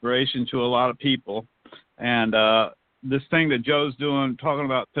an inspiration to a lot of people. And this thing that Joe's doing, talking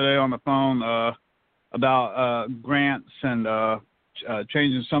about today on the phone about grants and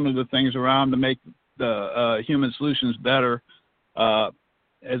changing some of the things around to make the human solutions better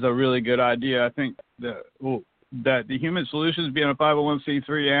is a really good idea. I think that the human solutions being a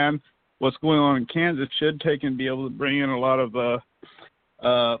 501c3 and what's going on in Kansas should take and be able to bring in a lot of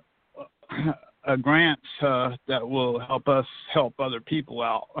grants that will help us help other people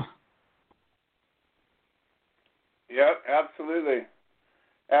out. Yep, absolutely.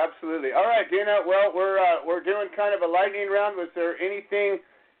 Absolutely. All right, Dana. Well, we're doing kind of a lightning round. Was there anything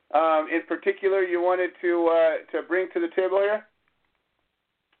in particular you wanted to bring to the table here?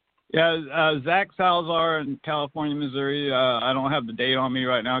 Yeah, Zach Salazar in California, Missouri. I don't have the date on me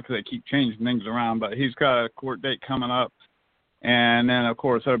right now because I keep changing things around, but he's got a court date coming up. And then, of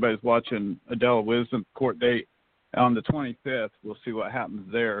course, everybody's watching Adele Wisdom's court date on the 25th. We'll see what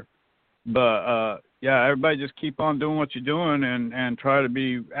happens there. But, yeah, everybody just keep on doing what you're doing and try to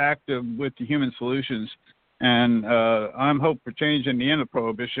be active with the Human Solutions. And I'm hope for change in the end of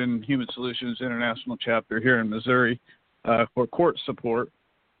Prohibition, Human Solutions International Chapter here in Missouri for court support.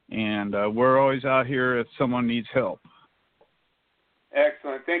 And we're always out here if someone needs help.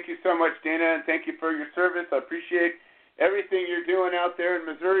 Excellent. Thank you so much, Dana, and thank you for your service. I appreciate everything you're doing out there in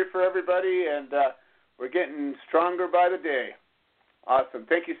Missouri for everybody, and we're getting stronger by the day. Awesome.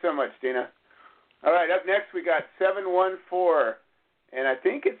 Thank you so much, Dana. All right, up next we got 714, and I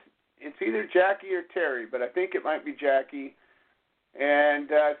think it's either Jackie or Terry, but I think it might be Jackie. And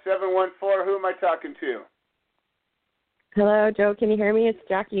 714, who am I talking to? Hello, Joe. Can you hear me? It's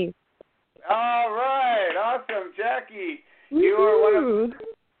Jackie. All right. Awesome. Jackie, you are one of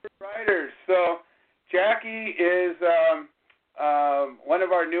the writers. So Jackie is one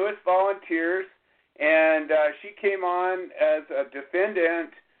of our newest volunteers, and she came on as a defendant,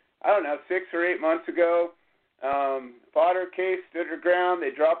 6 or 8 months ago. Fought her case, stood her ground.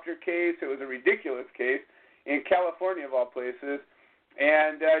 They dropped her case. It was a ridiculous case in California, of all places.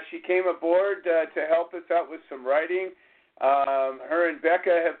 And she came aboard to help us out with some writing. Her and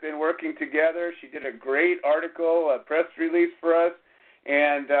Becca have been working together. She did a great article, a press release for us.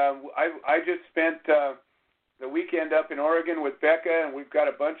 And I just spent the weekend up in Oregon with Becca, and we've got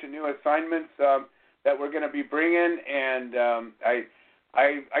a bunch of new assignments that we're going to be bringing. And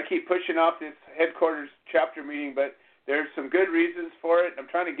I keep pushing off this headquarters chapter meeting, but there's some good reasons for it. I'm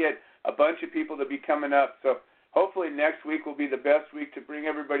trying to get a bunch of people to be coming up. So hopefully next week will be the best week to bring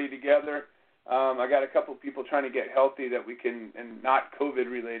everybody together. I got a couple of people trying to get healthy that we can, and not COVID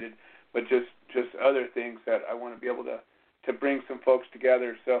related, but just other things that I want to be able to bring some folks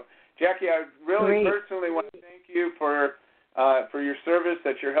together. So Jackie, I really personally want to thank you for your service,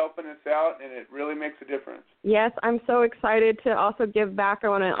 that you're helping us out, and it really makes a difference. Yes, I'm so excited to also give back. I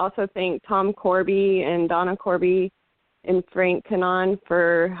want to also thank Tom Corby and Donna Corby and Frank Canon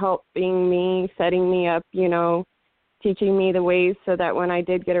for helping me, setting me up, teaching me the ways so that when I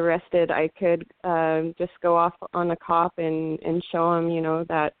did get arrested, I could just go off on the cop and show them,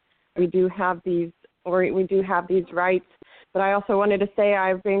 that we do have these rights. But I also wanted to say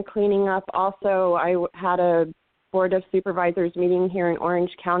I've been cleaning up also. I had a Board of Supervisors meeting here in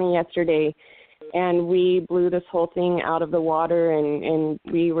Orange County yesterday, and we blew this whole thing out of the water, and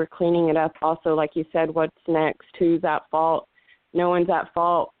we were cleaning it up also. Like you said, what's next? Who's at fault? No one's at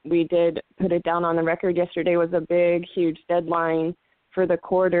fault. We did put it down on the record. Yesterday was a big, huge deadline for the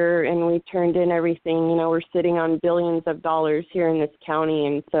quarter, and we turned in everything. We're sitting on billions of dollars here in this county,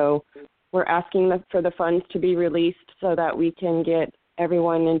 and so we're asking for the funds to be released so that we can get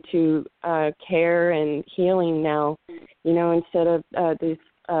everyone into care and healing now, instead of this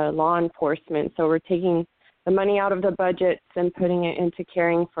law enforcement. So we're taking the money out of the budgets and putting it into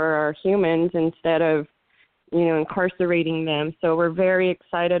caring for our humans instead of incarcerating them. So we're very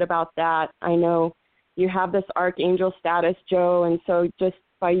excited about that. I know you have this archangel status, Joe, and so just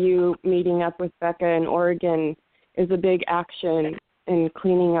by you meeting up with Becca in Oregon is a big action in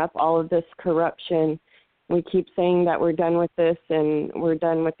cleaning up all of this corruption. We keep saying that we're done with this and we're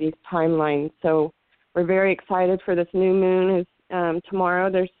done with these timelines. So we're very excited for this new moon.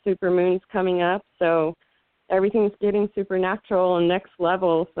 Tomorrow there's super moons coming up, so everything's getting supernatural and next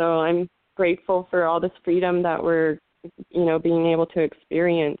level. So I'm grateful for all this freedom that we're, being able to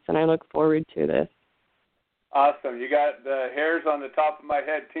experience, and I look forward to this. Awesome. You got the hairs on the top of my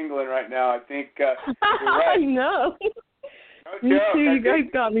head tingling right now. I think you're right. I know. No Me joke. too. You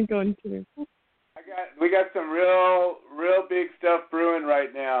guys got me going too. We got some real big stuff brewing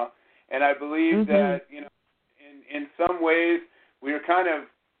right now. And I believe that, you know, in some ways we are kind of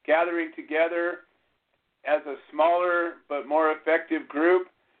gathering together as a smaller but more effective group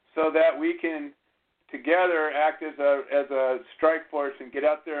so that we can together act as a strike force and get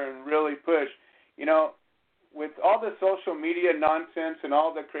out there and really push. You know, with all the social media nonsense and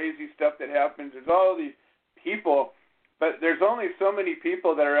all the crazy stuff that happens, there's all these people, but there's only so many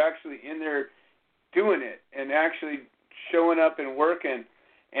people that are actually in there doing it and actually showing up and working.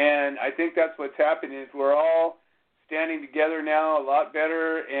 And I think that's what's happening is we're all standing together now a lot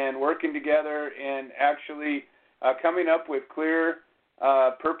better and working together and actually coming up with clear,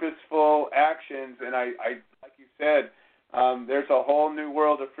 purposeful actions. And I like you said, there's a whole new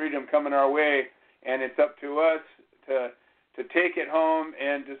world of freedom coming our way, and it's up to us to take it home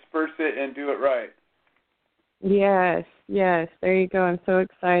and disperse it and do it right. Yes, there you go. I'm so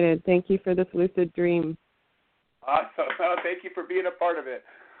excited. Thank you for this lucid dream. Awesome. Well, thank you for being a part of it.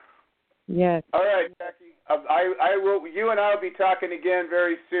 Yes. All right, Jackie. I will. You and I will be talking again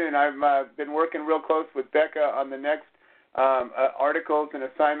very soon. I've been working real close with Becca on the next articles and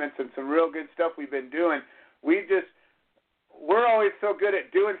assignments and some real good stuff we've been doing. We're always so good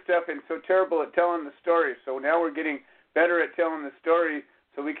at doing stuff and so terrible at telling the story. So now we're getting better at telling the story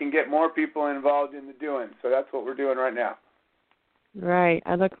so we can get more people involved in the doing. So that's what we're doing right now. Right.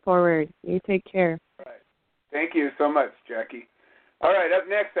 I look forward. You take care. Right. Thank you so much, Jackie. All right, up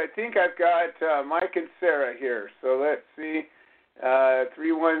next, I think I've got Mike and Sarah here. So let's see,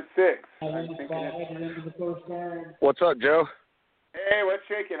 316. What's up, Joe? Hey, what's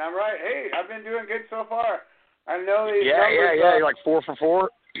shaking? I'm right. Hey, I've been doing good so far. I know these numbers. Yeah. You're like 4 for 4.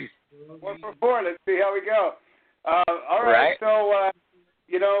 4 for 4. Let's see how we go. All right. So,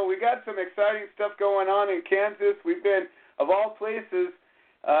 you know, we got some exciting stuff going on in Kansas. We've been, of all places,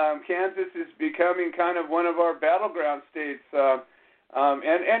 Kansas is becoming kind of one of our battleground states.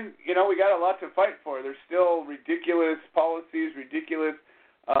 And you know, we got a lot to fight for. There's still ridiculous policies, ridiculous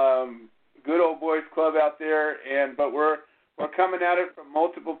good old boys club out there, but we're coming at it from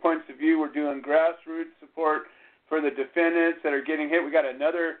multiple points of view. We're doing grassroots support for the defendants that are getting hit. We got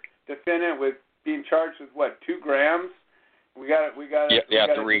another defendant with being charged with 2 grams. We got 3 grams. Yeah.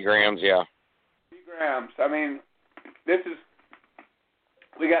 3 grams. I mean,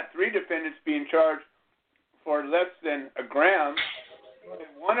 we got 3 defendants being charged for less than a gram.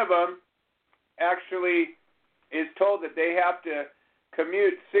 And one of them actually is told that they have to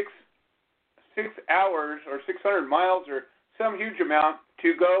commute 6 hours or 600 miles or some huge amount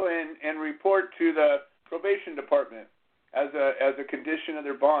to go and report to the probation department as a condition of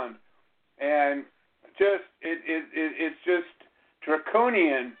their bond. And it's just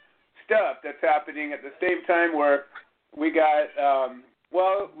draconian stuff that's happening at the same time where we got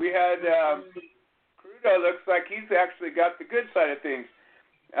we had Crudo looks like he's actually got the good side of things.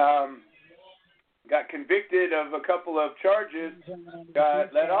 Got convicted of a couple of charges,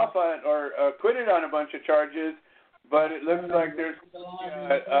 got let off on or acquitted on a bunch of charges, but it looks like there's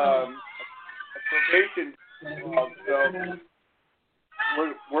a probation involved. So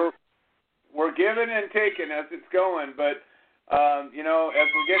we're giving and taking as it's going, but you know, as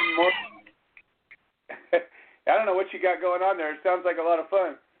we're getting more, I don't know what you got going on there. It sounds like a lot of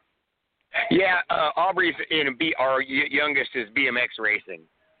fun. Yeah, Aubrey's our youngest is BMX racing,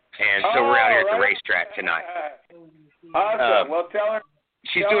 and so we're out here at the racetrack tonight. Awesome. Well, tell her.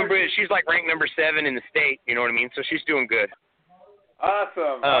 She's doing good. She's like ranked number 7 in the state. You know what I mean? So she's doing good.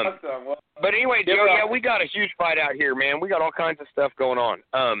 Awesome. Awesome. Well, but anyway, Joe, we got a huge fight out here, man. We got all kinds of stuff going on.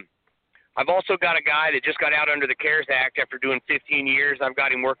 I've also got a guy that just got out under the CARES Act after doing 15 years. I've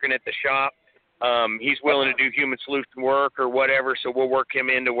got him working at the shop. He's willing to do human solution work or whatever, so we'll work him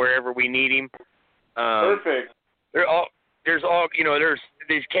into wherever we need him. Perfect. There's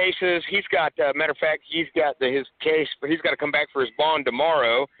these cases. He's got, matter of fact, he's got his case, but he's got to come back for his bond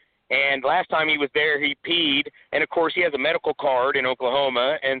tomorrow. And last time he was there, he peed. And, of course, he has a medical card in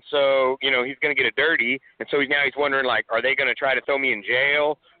Oklahoma. And so, you know, he's going to get it dirty. And so he's wondering, like, are they going to try to throw me in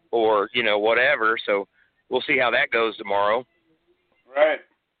jail or, you know, whatever. So we'll see how that goes tomorrow. Right.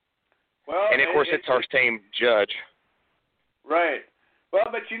 Well, and, of course, it's our same judge. Right. Well,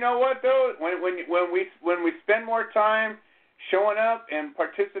 but you know what, though? When we spend more time showing up and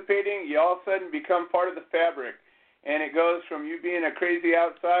participating, you all of a sudden become part of the fabric. And it goes from you being a crazy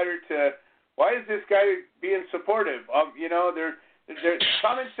outsider to, why is this guy being supportive? You know, there's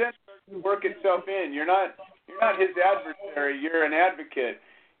common sense starts to work itself in. You're not his adversary. You're an advocate.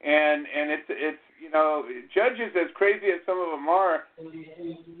 And it's you know, judges, as crazy as some of them are,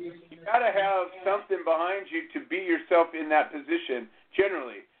 you got to have something behind you to be yourself in that position.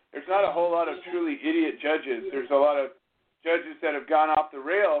 Generally, there's not a whole lot of truly idiot judges. There's a lot of judges that have gone off the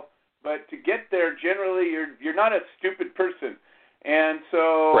rail, but to get there, generally, you're not a stupid person. And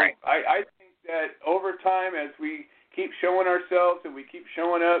so right. I think that over time, as we keep showing ourselves and we keep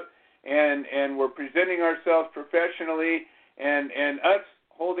showing up and we're presenting ourselves professionally and us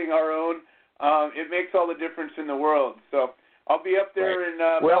holding our own, it makes all the difference in the world. So I'll be up there in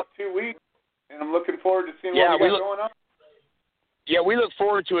about 2 weeks, and I'm looking forward to seeing what we got going on. Yeah, we look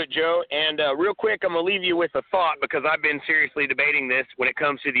forward to it, Joe. And real quick, I'm going to leave you with a thought because I've been seriously debating this when it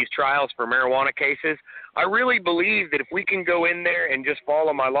comes to these trials for marijuana cases. I really believe that if we can go in there and just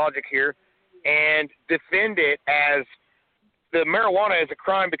follow my logic here and defend it as the marijuana is a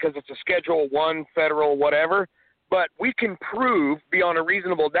crime because it's a Schedule I federal whatever, but we can prove beyond a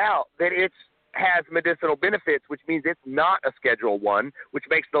reasonable doubt that it has medicinal benefits, which means it's not a Schedule I, which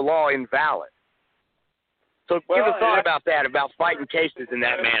makes the law invalid. So give a thought about that, about fighting cases in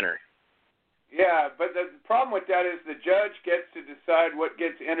that manner. Yeah, but the problem with that is the judge gets to decide what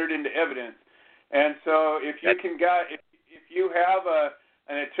gets entered into evidence. And so if you if you have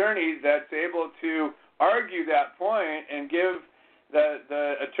an attorney that's able to argue that point and give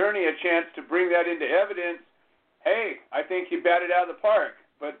the attorney a chance to bring that into evidence, hey, I think you batted out of the park.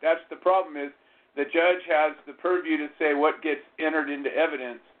 But that's the problem is the judge has the purview to say what gets entered into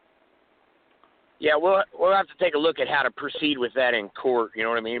evidence. Yeah, we'll have to take a look at how to proceed with that in court, you know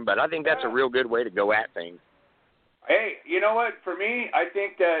what I mean? But I think that's a real good way to go at things. Hey, you know what? For me, I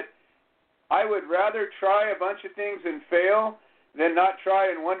think that I would rather try a bunch of things and fail than not try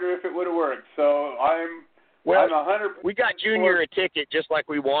and wonder if it would have worked. So I'm 100%. We got Junior a ticket just like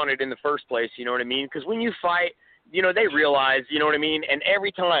we wanted in the first place, you know what I mean? Because when you fight, you know, they realize, you know what I mean? And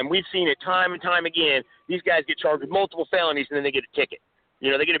every time, we've seen it time and time again, these guys get charged with multiple felonies and then they get a ticket. You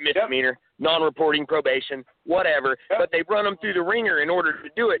know, they get a misdemeanor, non-reporting, probation, whatever, but they run them through the ringer in order to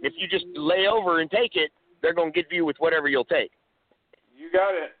do it. And if you just lay over and take it, they're going to get you with whatever you'll take. You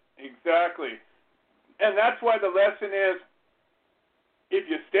got it. Exactly. And that's why the lesson is if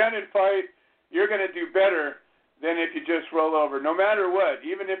you stand and fight, you're going to do better than if you just roll over. No matter what,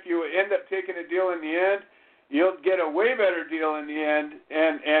 even if you end up taking a deal in the end, you'll get a way better deal in the end.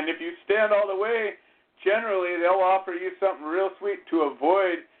 And if you stand all the way, generally, they'll offer you something real sweet to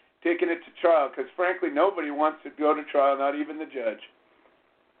avoid taking it to trial because, frankly, nobody wants to go to trial, not even the judge.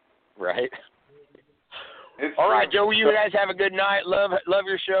 Right. All right, Joe, you guys have a good night. Love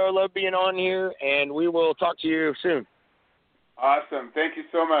your show. Love being on here, and we will talk to you soon. Awesome. Thank you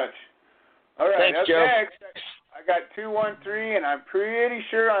so much. All right. Thanks, Joe. Next, I got 213, and I'm pretty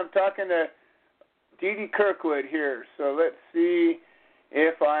sure I'm talking to Dee Dee Kirkwood here. So let's see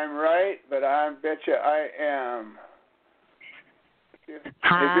if I'm right, but I bet you I am.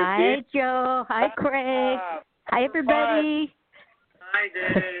 Hi, Joe. Hi, Craig. Hi, everybody. Hi,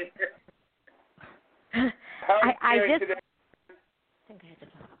 Dave.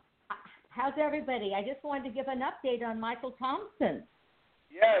 How's everybody? I just wanted to give an update on Michael Thompson.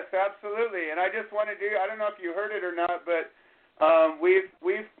 Yes, absolutely. And I just want to I don't know if you heard it or not, but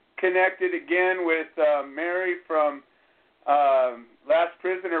we've connected again with Mary from Last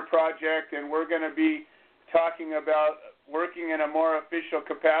Prisoner Project, and we're going to be talking about working in a more official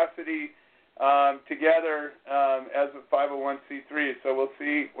capacity together as a 501c3. So we'll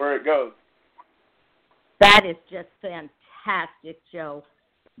see where it goes. That is just fantastic, Joe.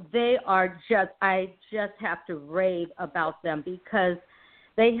 They are I just have to rave about them because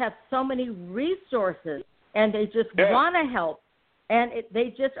they have so many resources and they just want to help. And they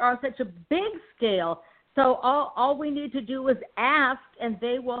just are on such a big scale. So all we need to do is ask, and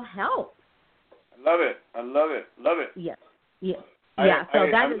they will help. I love it. Love it. Yes. Yeah. Yeah. So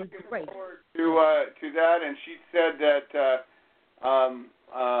that is great. Forward to that, and she said that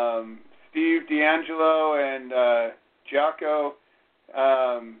Steve D'Angelo and Jocko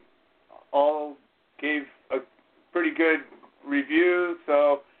all gave a pretty good review.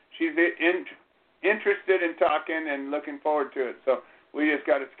 So she's interested in talking and looking forward to it. So we just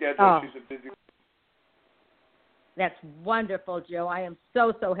got to schedule. Oh. She's a busy. That's wonderful, Joe. I am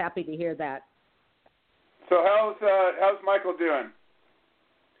so happy to hear that. So how's Michael doing?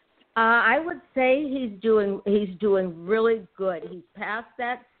 I would say he's doing really good. He's past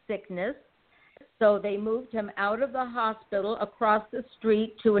that sickness. So they moved him out of the hospital across the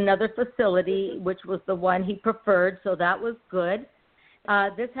street to another facility, which was the one he preferred. So that was good.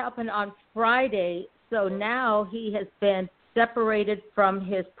 This happened on Friday. So now he has been separated from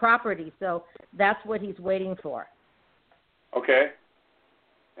his property. So that's what he's waiting for. Okay.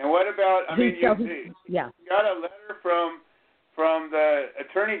 And what about, you got a letter from the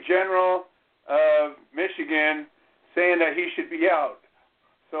Attorney General of Michigan saying that he should be out.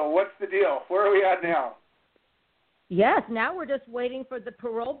 So what's the deal? Where are we at now? Yes, now we're just waiting for the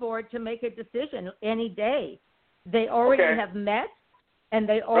parole board to make a decision any day. They already have met, and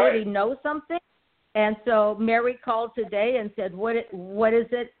they already know something. And so Mary called today and said, what is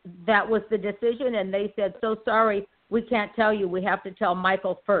it? That was the decision. And they said, so sorry, we can't tell you. We have to tell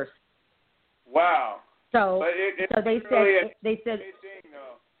Michael first. Wow. So, they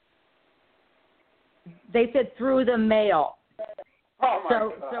said through the mail. Oh my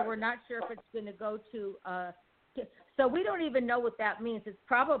God. So we're not sure if it's going to go to. So we don't even know what that means. It's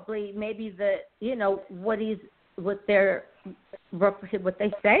probably maybe what they're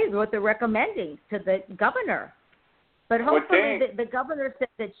recommending to the governor. But hopefully the governor said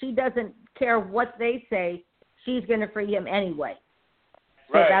that she doesn't care what they say. She's going to free him anyway.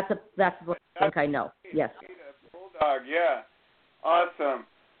 So that's what I think I know. Yes. Bulldog, yeah. Awesome.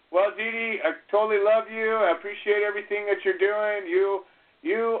 Well, Dee Dee, I totally love you. I appreciate everything that you're doing.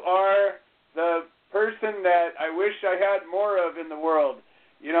 You are the person that I wish I had more of in the world.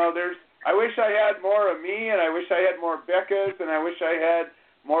 I wish I had more of me, and I wish I had more Beccas, and I wish I had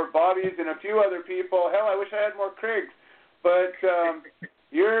more Bobbies and a few other people. Hell, I wish I had more Craigs. But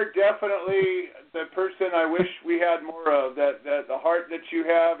you're definitely the person I wish we had more of, that the heart that you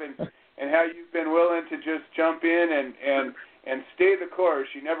have and how you've been willing to just jump in and stay the course.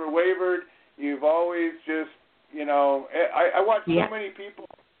 You never wavered. You've always just, I watch so many people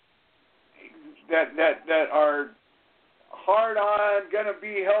that are hard on, going to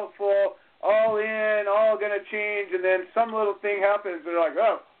be helpful, all in, all going to change, and then some little thing happens, they're like,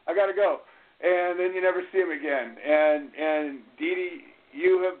 oh, I got to go. And then you never see them again. And Dee Dee,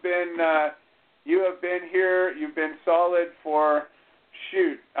 you have been here. You've been solid for,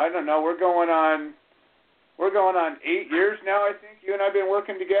 I don't know, we're going on 8 years now, I think. You and I have been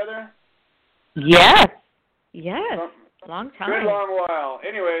working together? Yes. Long time. Good long while.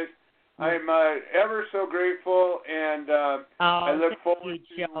 Anyways, I'm ever so grateful, and I look forward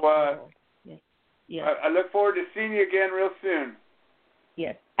to I look forward to seeing you again real soon.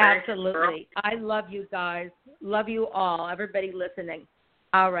 Yes, absolutely. I love you guys. Love you all. Everybody listening.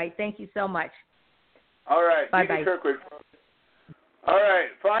 All right. Thank you so much. All right. Bye-bye. Kirkwood. All right.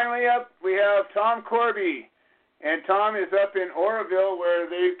 Finally up, we have Tom Corby. And Tom is up in Oroville, where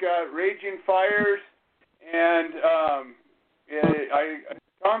they've got raging fires. And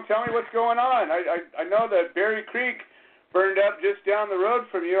Tom, tell me what's going on. I know that Berry Creek burned up just down the road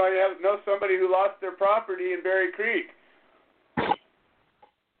from you. I know somebody who lost their property in Berry Creek.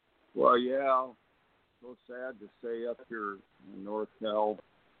 Well, yeah, so sad to say up here in North Cal.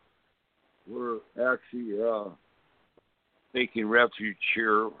 We're actually taking refuge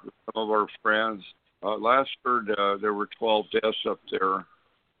here with some of our friends. Last heard there were 12 deaths up there.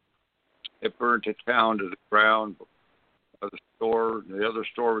 It burned the town to the ground. The other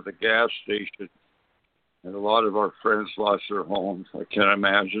store with the gas station. And a lot of our friends lost their homes, I can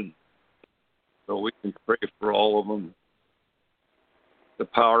imagine. So we can pray for all of them. The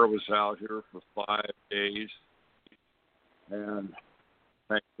power was out here for 5 days. And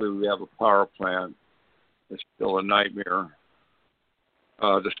thankfully we have a power plant. It's still a nightmare.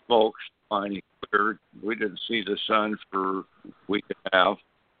 The smoke's finally cleared. We didn't see the sun for a week and a half.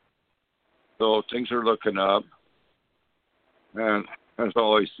 So things are looking up. And as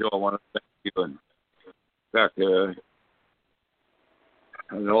always, Joe, I want to thank you and Becca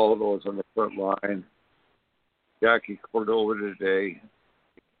and all of those on the front line. Jackie Cordova today.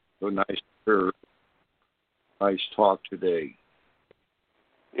 So nice to hear. Nice talk today.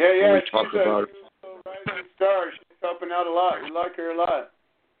 Yeah. We talk about she's a rising star. She's helping out a lot. We like her a lot.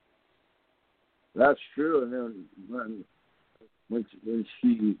 That's true. And then when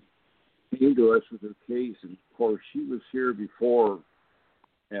she came to us with her case, and of course she was here before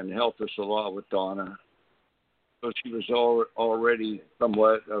and helped us a lot with Donna. So she was already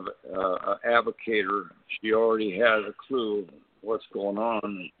somewhat of an advocator. She already had a clue what's going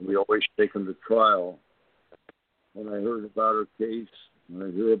on. We always take them to trial. When I heard about her case, and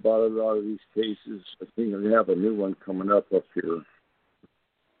I hear about a lot of these cases, I think we have a new one coming up here.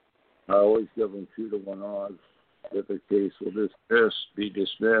 I always give them 2-to-1 odds that the case will be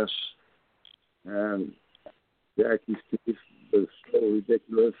dismissed. And Jackie's case was so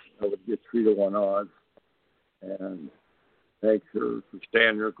ridiculous, I would get 3-to-1 odds. And thank her for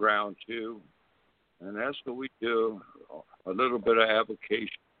standing her ground, too. And that's what we do. A little bit of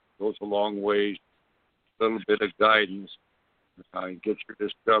application goes a long way. A little bit of guidance. Get your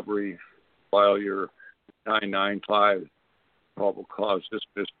discovery, file your 995 probable cause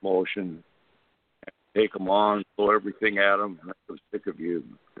dismiss motion, and take them on, throw everything at them. I'm sick of you.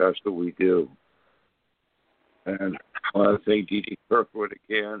 That's what we do. And I want to thank Dee Dee Kirkwood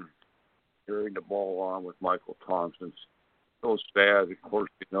again. carrying the ball on with Michael Thompson. So sad. Of course,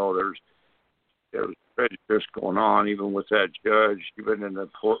 there's prejudice going on, even with that judge, even in the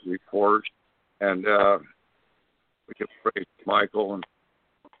court report. And we can praise Michael, and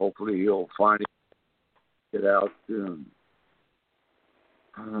hopefully he'll finally get out soon.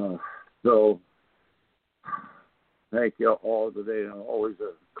 So, thank you all today. Always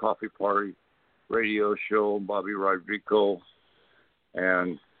a coffee party radio show. Bobby Rodrigo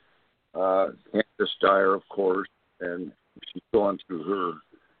and Candace Dyer, of course, and she's going through her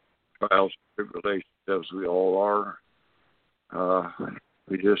trials and tribulations as we all are.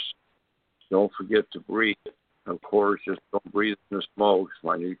 We just don't forget to breathe. Of course, just don't breathe in the smoke. It's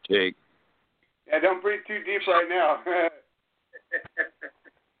my new take. Yeah, don't breathe too deep right now.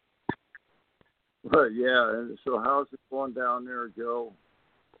 But yeah, and so how's it going down there, Joe?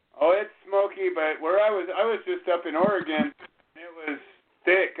 Oh, it's smoky, but where I was just up in Oregon. It was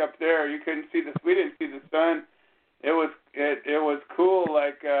thick up there. You couldn't see we didn't see the sun. It was cool,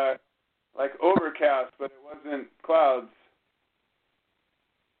 like overcast, but it wasn't clouds.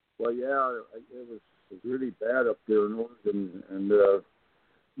 Well, yeah, it was really bad up there in Oregon, and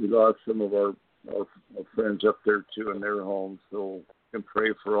we lost some of our friends up there too in their homes. So we can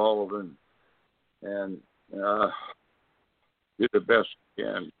pray for all of them and do the best we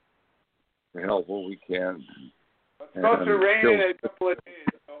can to help what we can. It's supposed to rain in a couple of days,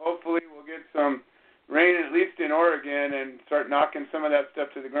 so hopefully we'll get some rain at least in Oregon and start knocking some of that stuff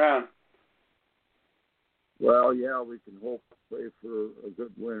to the ground. Well, yeah, we can hope to pray for a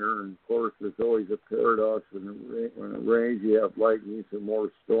good winter. And, of course, there's always a paradox. When it rains, you have lightning and more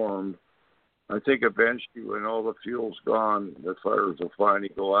storms. I think eventually when all the fuel's gone, the fires will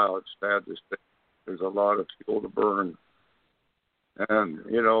finally go out. It's sad to say. There's a lot of fuel to burn. And,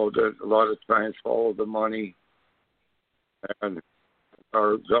 there's a lot of times follow the money. And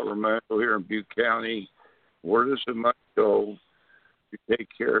our government here in Butte County, where does the money go to take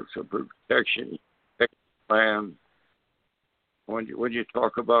care of some protection land? When you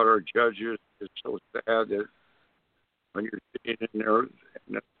talk about our judges, it's so sad that when you're sitting in there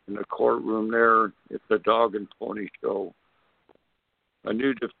in the courtroom there, it's a dog and pony show. A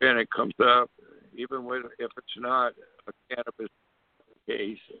new defendant comes up, even if it's not a cannabis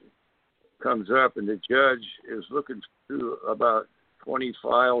case, comes up and the judge is looking through about 20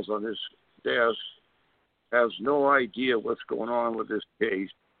 files on his desk, has no idea what's going on with this case.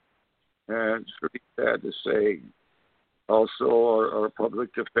 And it's pretty sad to say. Also, our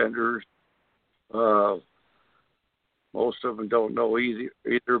public defenders, most of them don't know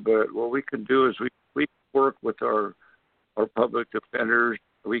either, but what we can do is we work with our public defenders.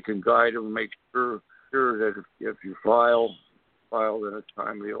 We can guide them, make sure that if you file in a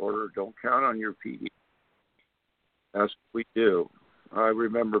timely order, don't count on your PD. That's what we do. I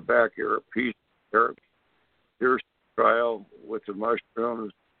remember back here at Pierce's trial with the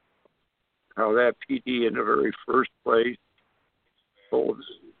mushrooms, how that PD in the very first place told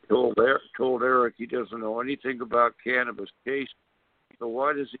Eric he doesn't know anything about cannabis case. So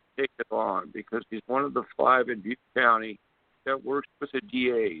why does he take it on? Because he's one of the 5 in Butte County that works with the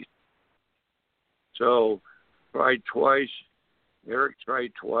DAs. So Eric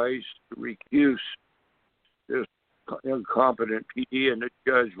tried twice to recuse this incompetent PD, and the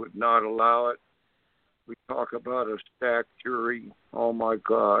judge would not allow it. We talk about a stacked jury. Oh, my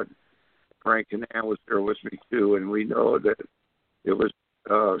God. Frank and Ann was there with me, too, and we know that it was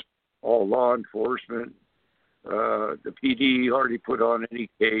all law enforcement. The PD hardly put on any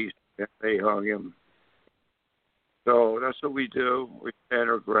case, and they hung him. So that's what we do. We stand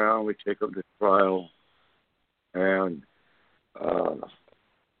our ground. We take them to trial. And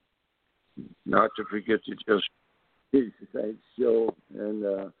not to forget to just thank Joe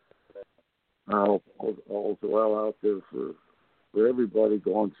and all's well out there for everybody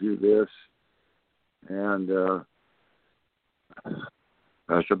going through this. And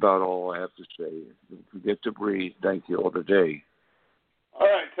that's about all I have to say. Don't forget to breathe. Thank you all today. All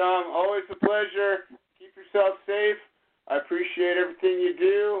right, Tom. Always a pleasure. Keep yourself safe. I appreciate everything you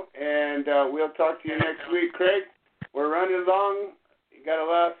do, and we'll talk to you next week. Craig, we're running along. You got a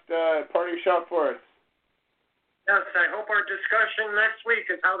last parting shot for us? Yes, I hope our discussion next week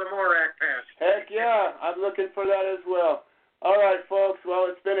is how the MORE Act passed. Heck yeah, I'm looking for that as well. All right, folks. Well,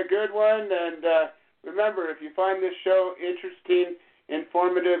 it's been a good one, and remember, if you find this show interesting,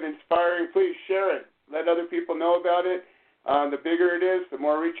 informative, inspiring, please share it. Let other people know about it. The bigger it is, the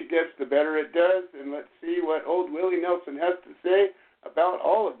more reach it gets, the better it does. And let's see what old Willie Nelson has to say about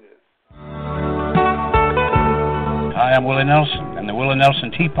all of this. Hi, I'm Willie Nelson, and the Willie Nelson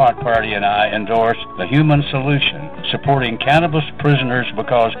Teapot Party and I endorse the Human Solution, supporting cannabis prisoners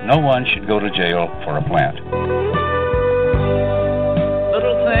because no one should go to jail for a plant.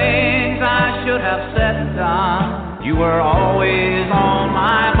 Little things I should have said and done, you were always on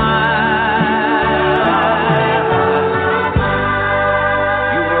my mind.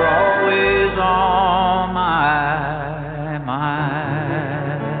 You were always on my mind.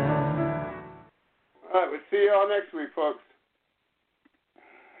 All right, we'll see you all next week, folks.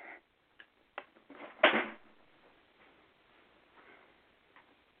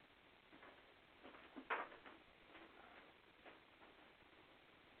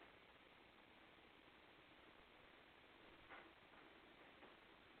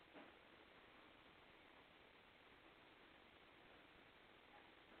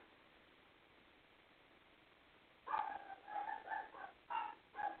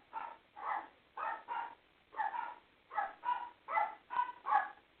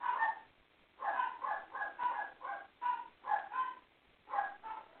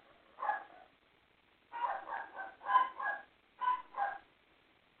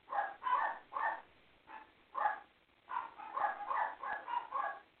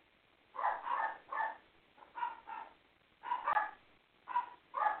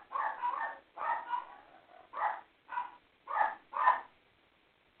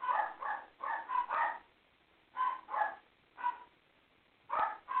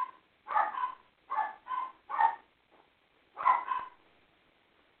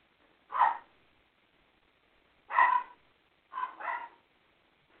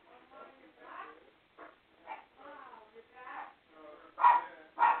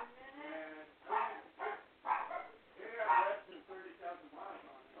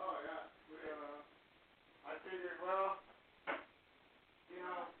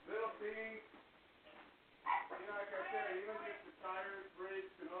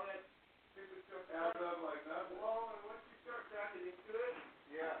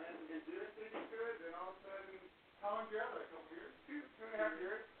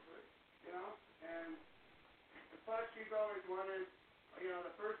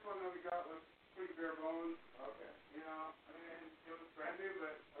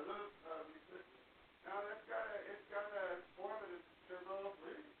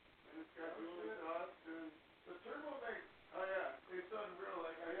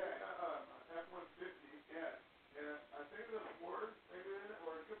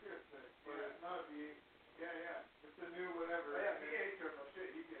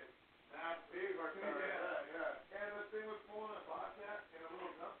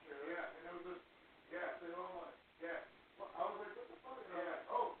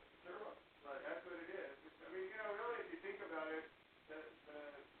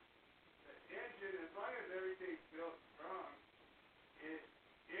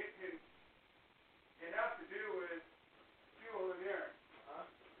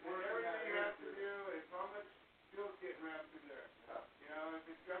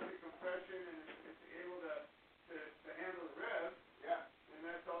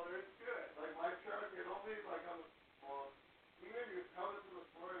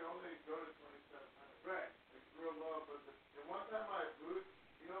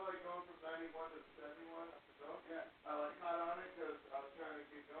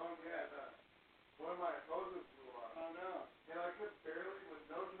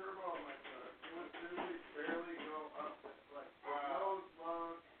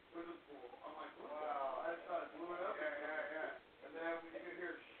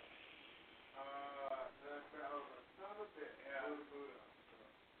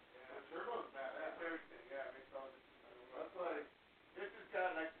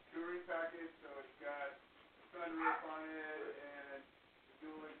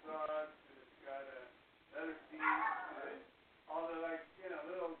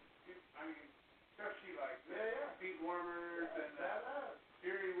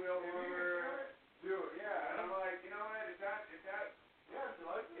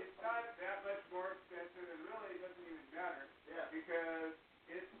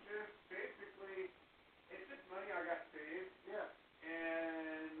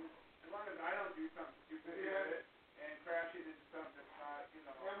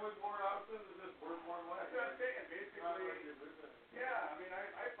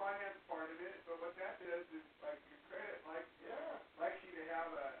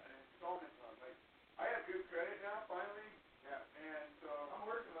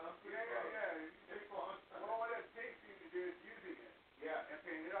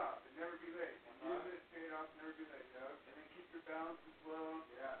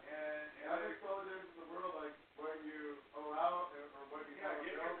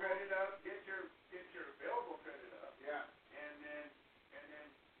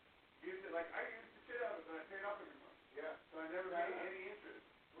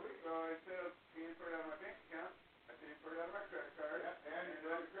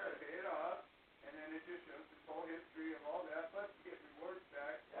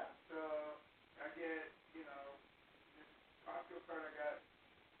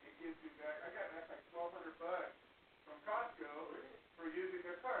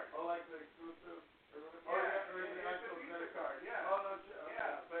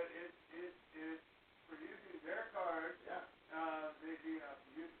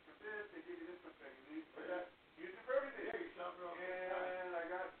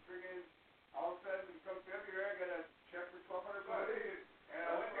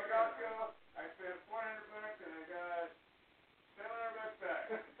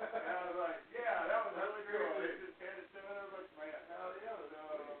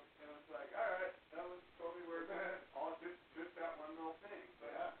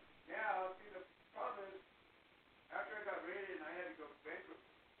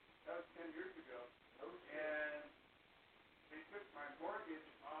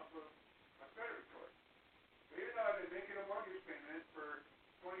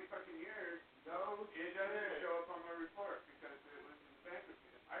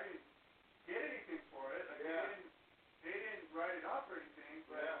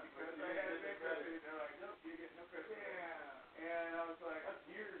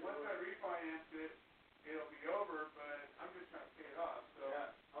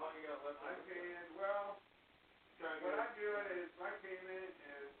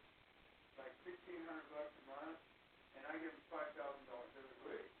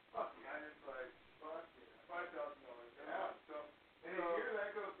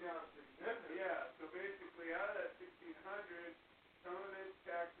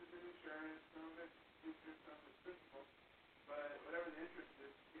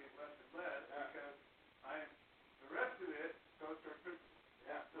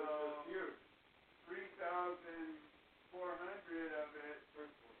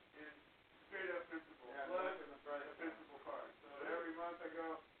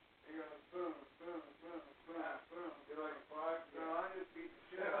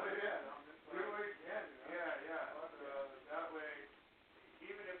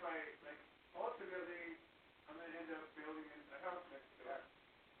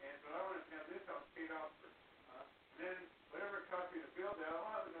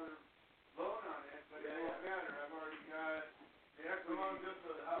 on just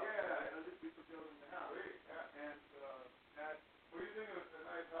for the house. Yeah, I'll just be for building the house. Great. Yeah. And that, what do you think of a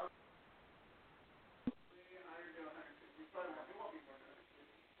nice house?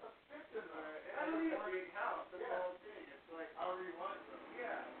 I don't need a big house. That's the whole thing. It's like however you want it.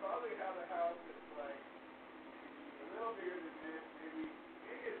 Yeah, probably have a house that's like a little bigger than this, maybe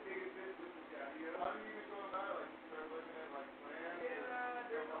as big as this, which is yeah. You know, how do you even go about it? Like start looking at like plans? Yeah,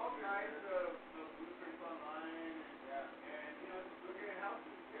 there's all kinds of blueprints online, and you know, just looking at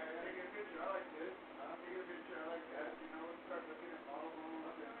houses. Yeah, taking a picture. I like this. Taking a picture. I like that. You know, start looking at model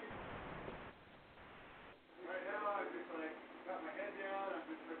homes. Right now, I'm just like got my head down. I'm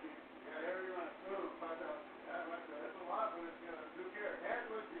just looking. Every month, boom, 5,000. That's a lot, but it's, you know, who cares? And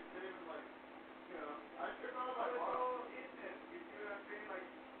look, you're saving, like, you know, I took all my all in this. You see what I'm saying? Like,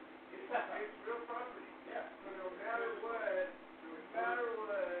 it's real property. Yeah. So no matter what, I'm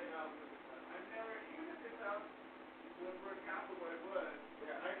never, even if this house was worth half of what it was,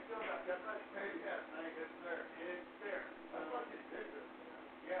 I still got that much. Yes, it's there. And it's there. That's fucking ridiculous.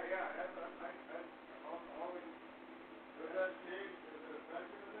 Yeah, that's always. Does that change? Is it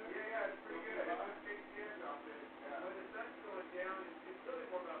effective in there? Yeah, it's pretty good. It just takes the edge off it. Yeah. When the sun's going down, it's really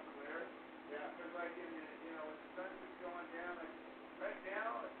more about the glare. Yeah. Because like in the, you know, when the sun's just going down, like right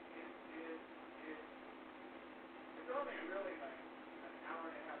now, it's only really like an hour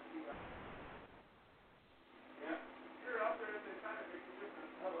and a half, 2 hours. Yeah. You're out there at the time, it makes a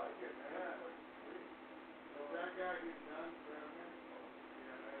difference. I like it, man. Yeah. So that guy gets done around here?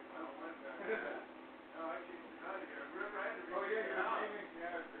 Yeah, I don't want that. No, I keep it out of here. Remember, I had to read your house.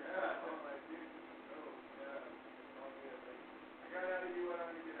 Yeah. Oh, my Jesus. Oh, yeah. All good. I got out of you what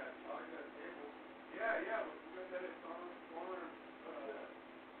I'm going to get at. I like that table. Yeah. Well, you got that at Thomas Farm.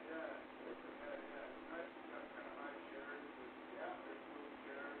 Yeah. Nice. Got kind of high chairs. Yeah. There's cool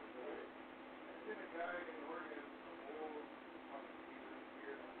chairs. I seen a guy in Oregon, a old fucking heater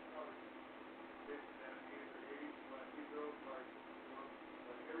here. Probably 50, 70s or 80s, but he drove like, you know,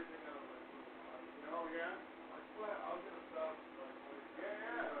 like everything out of like. Oh yeah? Like what? I was gonna stop like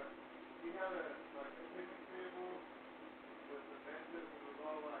yeah. He had a picnic table with the benches. It was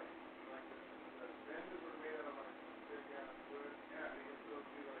all like the benches were made out of like thick ass wood. Yeah. And you can still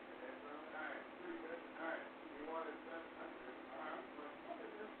see like the edge on it. Alright, pretty good. Alright. You wanted 700. Like, what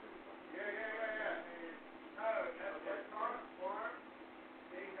is this? Yeah. That Thomas Farm,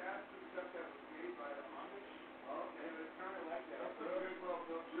 they had some stuff that was made by the Amish. Oh, okay. And it was kinda like that. That's a good well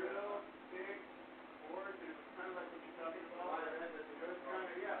built real big. It was kind of like what you're talking about. It was kind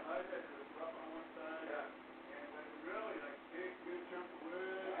of, like that. It was rough on one side. Yeah. And but really, like, big, good chunk of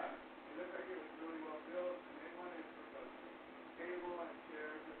wood. Yeah. It looked like it was really well built. And they wanted for the table and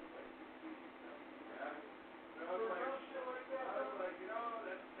chairs. It was like 16, 17. Yeah. So I was like, you know,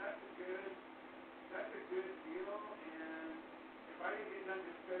 that's a good deal. And if I didn't get done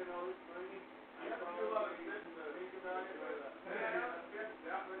just spending all this money, I have to do a lot of things to think about it. I spent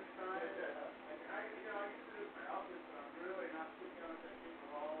that much time. I use it as my office, but I'm really not sitting down at that big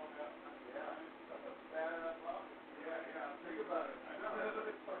wall that much time. Bad enough office. Yeah. Think about it. I know. I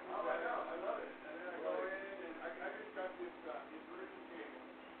love it. And then I go in, and I just got this inversion table.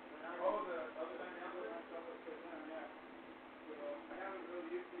 The other time you put my stuff upside down, yeah. So I haven't really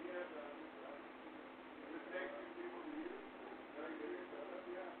used it yet, but this next few people to use. Very good setup,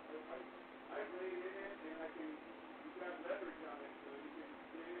 yeah. I laid in it, and you've got leverage on it, so you can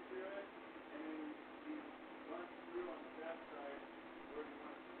lay through it. And then you run through on the back side where you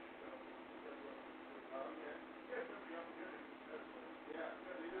want to put yourself. Okay. Yeah, somebody else did it. Yeah. So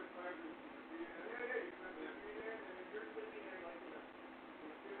you just find your feet in. Yeah. You put your feet in, and then you're sitting there like in a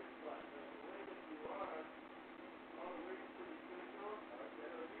good spot. So the way that you are, all the way to the central. Okay.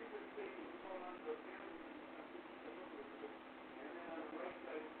 So you just take and hold on to the panel, and then on the right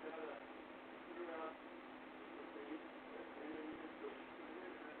side, you've got to screw out the base, and then you just push it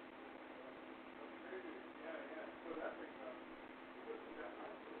in. Yeah. So that thing's up. What's that?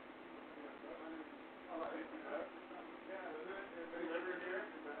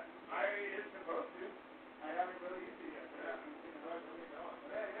 It's supposed to. I haven't really used it yet. Yeah.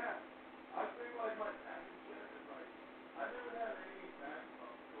 I think like my back and shit is like, I never had any back so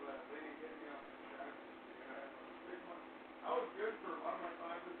that they didn't get me on the track. Yeah. 6 months. I was good for one of my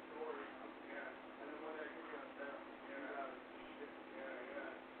classes, sure. Yeah. And then one day I came out of that. Yeah. Shit.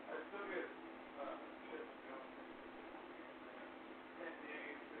 Yeah. I still get shit.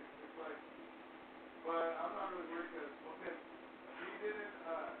 It's like, but I'm not really worried because she didn't,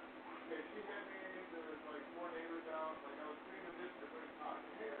 she hit me, there was like 4 neighbors out, like I was cleaning this, everybody's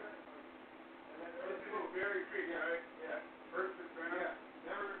talking here. And then there was very creepy, right? Yeah. First and ground. Yeah.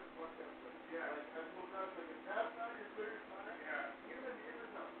 Never fucked up with. Yeah. Like, I pulled out, like, if that's not your clear sign, you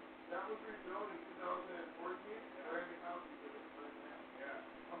built in 2014, during the house you could have burned down.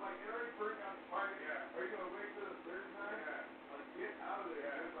 Yeah. I'm like, it already burned down twice. Yeah. Are you going to wait till the third time? Yeah. Like, get out of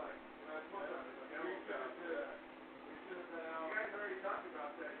there. Yeah. It's like, when I told them, we should have been out. You guys already talked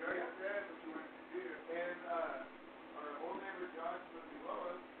about that. You already said what you wanted to do. And our old neighbor Josh was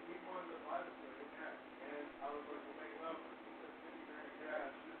below us. He wanted to buy the place. Yeah. And I was like, we'll make it up. It's $50,000 in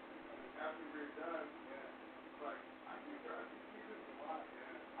cash. After we were done, it's like, I think I can see this a lot.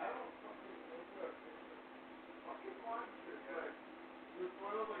 I don't fucking know what. Fucking monsters. Like, the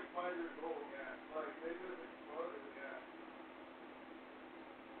soil's like 5 years old. Like, they just exploded.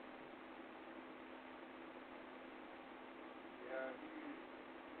 Yeah, he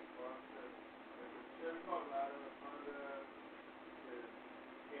lost it. Like, a Chevy Colorado, Honda, his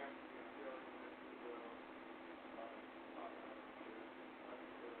camp, feeling this as well.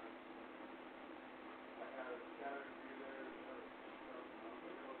 I had a scatter through there.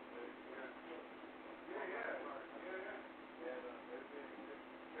 And everything is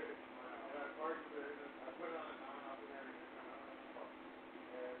good. I parked there, and I put it on and off and everything.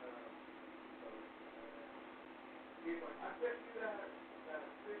 And he's like, I bet you that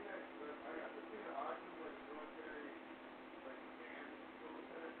thing I got this thing at auction, like a military, like van,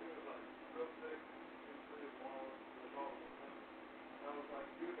 military thing, was like real thick, insulated walls, with all aluminum. And I was like,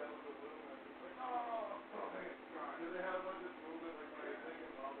 dude, that was aluminum. He's like, oh, it's gone. Because they had a bunch of tools that like my thing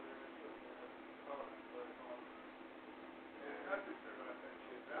and all their initials and that's just about that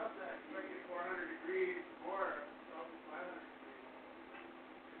shit. That's that. You might get 400 degrees or almost 500 degrees.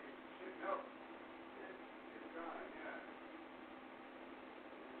 Shit, no. It's gone,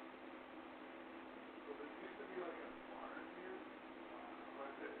 So there used to be like a farm here.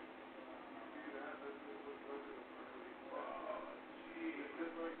 But you see that? This was the early. Oh, gee.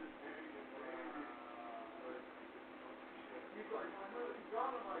 It's like this candy and candy. He's like, I know it's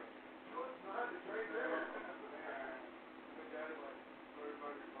gone. I'm like, no, it's not. It's right there. My dad like, sorry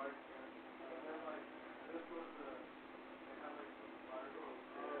about your bike, man. And then like, this was they had like some fireworks.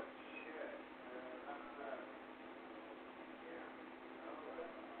 Oh, shit. And after that,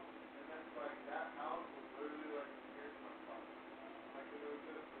 and then like that house was literally like near my spot. Like it was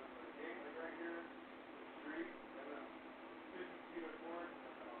just the gate like right here, the street, and then 50 feet of forest,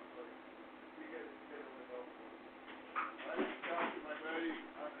 and then I was like, you get a window. I just talked to my buddy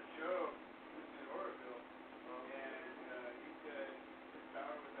on the show, this is in Oroville, and he said his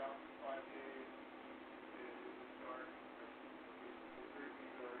power was out for 5 days. It was dark. The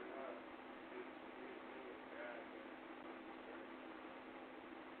 13 dark. It was bad.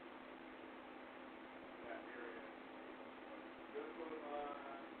 That area. This was on.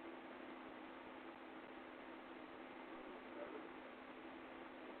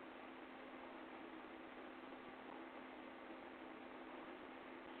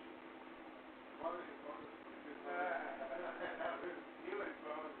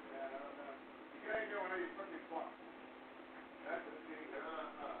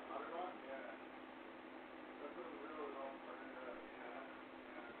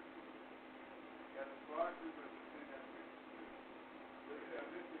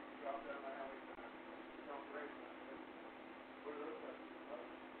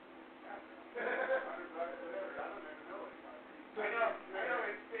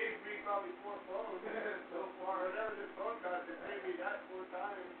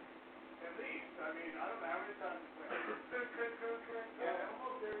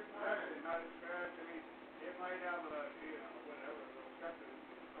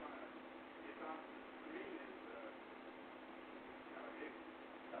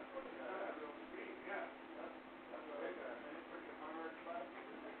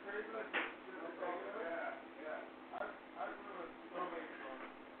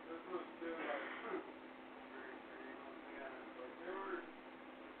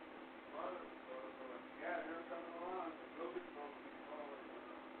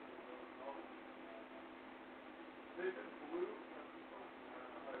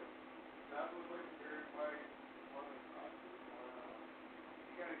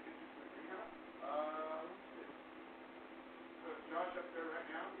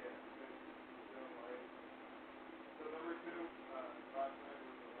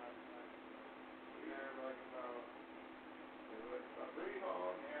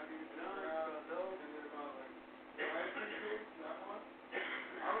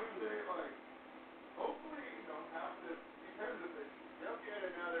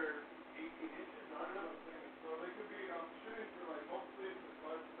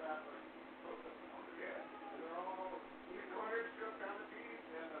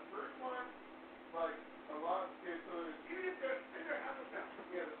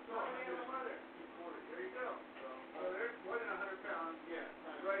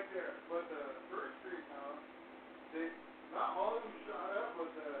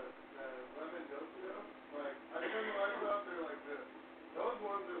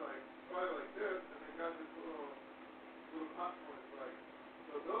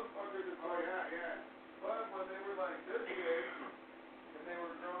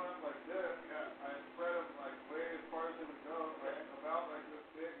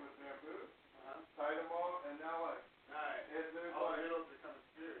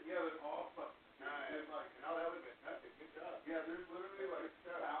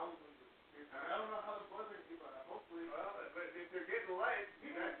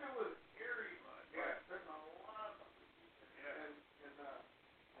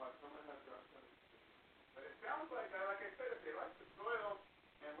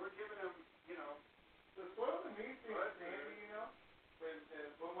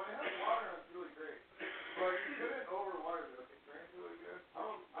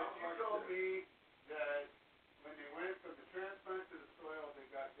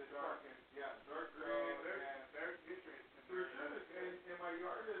 my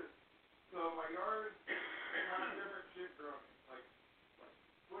yard is, my yard has different shit growing. Like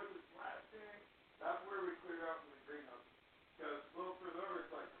bushes blasting, that's where we cleared out from the greenhouse. Because a little further over,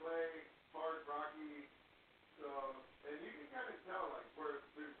 it's like clay, hard, rocky. So, and you can kind of tell, like, where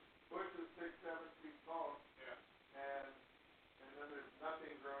there's bushes 6, 7 feet tall. Yeah. And then there's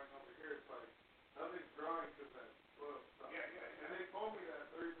nothing growing over here. It's like, nothing's growing because that soil stuff. Yeah. And they told me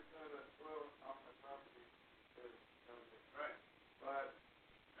that 30% of that soil off my property is cannabis. Right. But,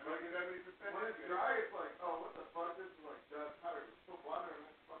 when it's dry, it's like, oh, what the fuck, this is like dust powder. It's still water and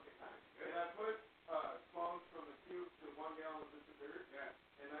it's fucking nice. Yeah. And I put clones from the cube to 1 gallon of this dirt. Yeah.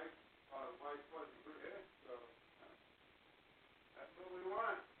 And nice white fuzzy fruit. Yeah. So, that's what we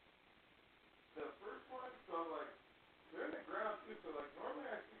want. The first one, so like, they're in the ground too, so like, normally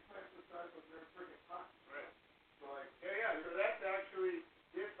I see plants this size, but they're freaking hot. Right. So like, yeah, so that's actually,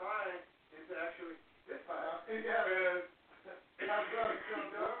 this high is actually this high. Yeah. So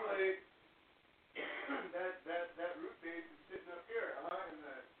normally, that root base is sitting up here, in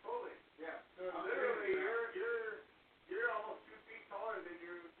the foliage. Yeah. So literally, you're almost 2 feet taller than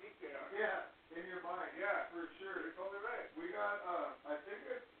you think they are. Yeah, in your mind. Yeah, for sure. You're totally right. We got, I think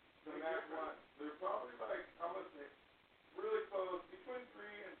it's the Mac 1. They're probably like, I'm gonna say, really close, between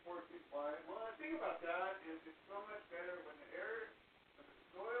 3 and 4 feet wide. Well, the thing about that is it's so much better when the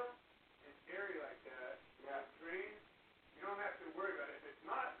soil is airy like that. Yeah. It drains. You don't have to worry about it. If it's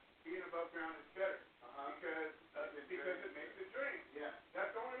not being above ground, it's better. Because it makes it drain. Yeah.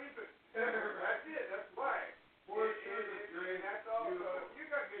 That's the only reason. That's it. That's why. For sure, and that's all. So if you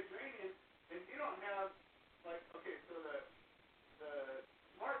got good drainage, and you don't have, like, okay, so the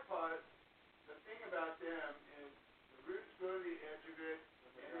smart pots, the thing about them is the roots go to the edge of it,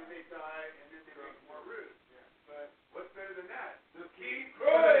 and then they die, and then they make more roots. Yeah. But what's better than that? Just keep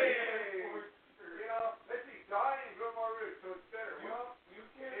growing. Let's see, die and grow more roots, so it's better. Well,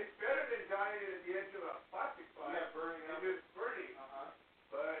 it's better than dying at the edge of a plastic pipe. Yeah, burning up. Just burning.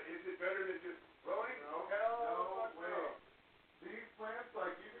 But is it better than just growing? No. Hell no way. These plants,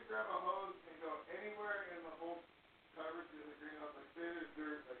 like, you can grab a hose and go anywhere in the whole coverage of the greenhouse. Like, say there's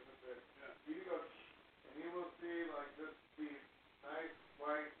dirt, like this. Yeah. You can go, and you will see, like, just these nice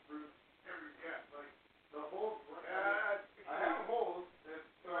white fruits. Like, the whole plant. I have holes.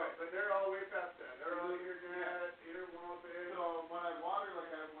 Right, but they're all way past that. They're all either net, either wall bed. So when I water,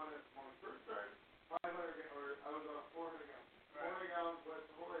 like I wanted when we first started, 500 or I was on 400 gallons. Right. 400 gallons, but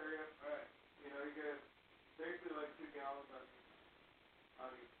the whole area. Right. You get basically like 2 gallons on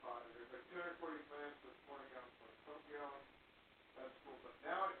each pot. There's like 240 plants with 400 gallons, like 12 gallons. That's cool. But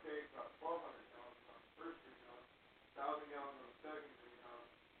now it takes about 1,200 gallons on the first greenhouse, 1,000 gallons on the second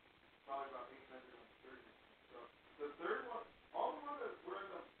greenhouse, probably about 800 on the third greenhouse. So the third one. All the ones that were in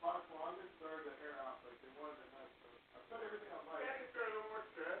the box longest started to air out, like they wanted to nest. So I put everything on light. Yeah, it started a little more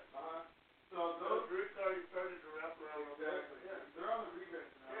stress. So those roots already started to wrap around. Exactly. Yeah, they're on the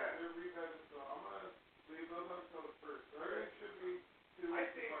rebeds now. Yeah. They're rebedded, so I'm going to leave those on until the first. Everything should be 2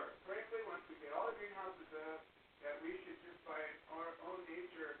 weeks apart. Frankly, once we get all the greenhouses up, that we should just by our own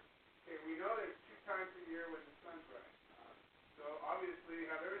nature, okay, we know there's 2 times a year when the sun's right. So obviously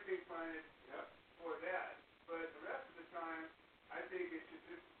have everything planted for that. But the rest of the time, I think it should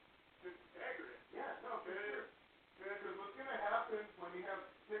just stagger it. Yeah, no, for sure. Because what's going to happen when you have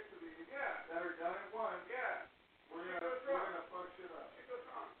 6 of these that are done at once, we're gonna fuck shit up. It goes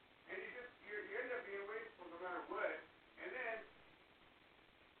wrong. And you end up being wasteful no matter what. And then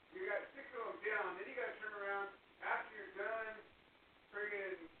you got 6 of them down, then you got to turn around after you're done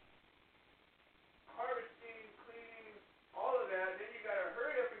friggin' harvesting, cleaning, all of that, then you got to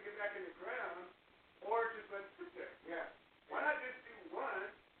hurry up and get back in the ground or just let it sit there. Yeah. Why not just do one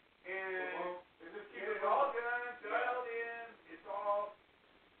and get it all done, dialed in? It's all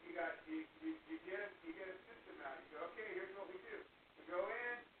you got. You get a system out. You go, okay, here's what we do. We go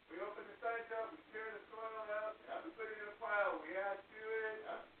in, we open the sides up, we tear the soil out, we put it in a pile, we add to it,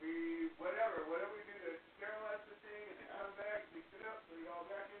 we whatever we do to sterilize the thing, and then come back, mix it up, put it all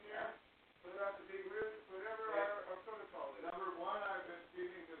back in there, put out the big roots, whatever our protocol is. Number 1, I've been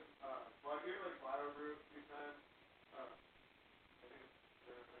feeding this. Well, I gave like bio root a few times.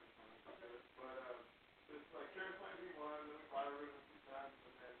 But it's like transplant V1, then the bio root a few times,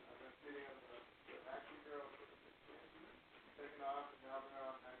 and then I've been feeding them the Maxi Grow taking off, and now they're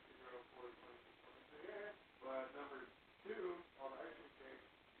on Maxi Grow 420. But number 2, all the ice cream cakes,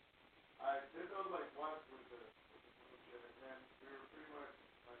 I did those like once with the bullshit, and then we were pretty much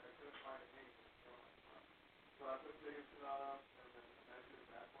like I couldn't find anything. So I put chicken on them, and then I did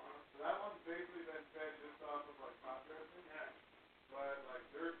that one. So that one's basically been fed just off of like top dressing. Yeah. But like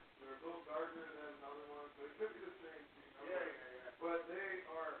they're a little darker than another one, so it could be the same thing. Yeah. But they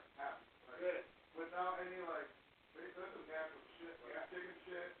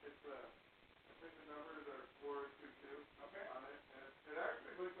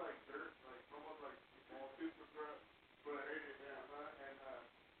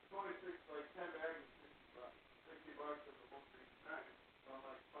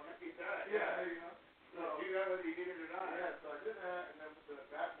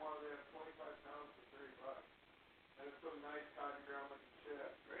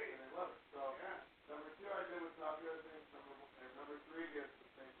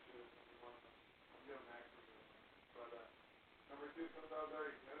too. Sometimes I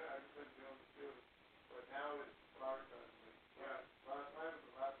already did it. I just didn't do them too. But now it's flower time. Yeah. Last time was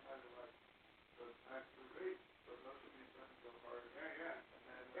the last time to like the next 3 weeks. So those should be starting to go harder. Yeah. And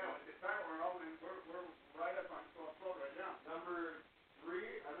then At the time we're all in. We're right up on 12 right now. Number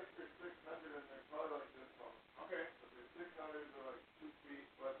 3, I think there's 600 in there. Probably like this tall. Okay. But there's 600 are like 2 feet.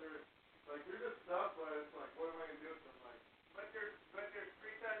 But they're just stuff. But it's like, what am I gonna do with them? Like. But there's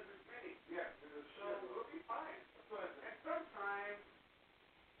 3 times as many. Yeah. There's So we'll be fine. That's what I think. And sometimes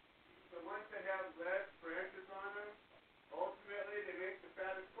the ones that have less branches on them, ultimately they make the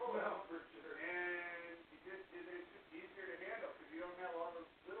fattest pole. No, for sure. And it's just easier to handle because you don't have all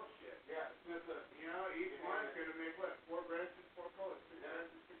those little shit. Yeah, it's just each one's gonna make what? 4 branches, 4 poles, 6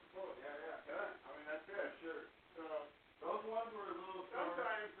 branches, 6 poles. Yeah. Done. I mean that's it. Sure. So those ones were a little.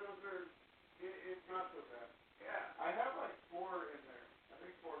 Sometimes those are. It's not so bad. Yeah. I have like 4 in there. I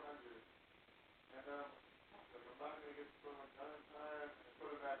think 400. And I'm not gonna get to put my gun in time and put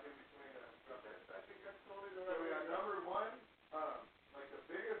it back in between. I think that's totally the So right we got way. number 1. Like the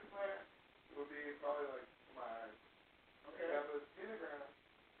biggest plant would be probably like my eyes. Okay. Yeah, but it's in the ground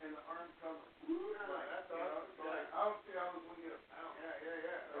and the arm cover. That's awesome. So like, I would say I was going to get a pound.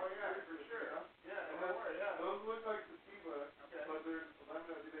 Yeah. Oh yeah, for sure. Yeah, And those look like sativa, but they're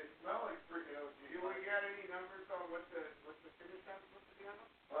lemon. They smell like freaking OG. You got any numbers on what the finish time supposed to be on them?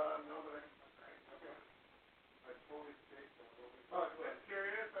 No, but okay. I totally spaced on what we. Just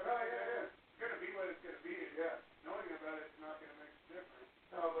curious. Yeah. It's gonna be what it's gonna be. Yeah. Knowing about it's not gonna make a difference.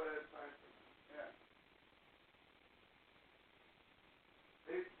 No, but it's nice. Yeah.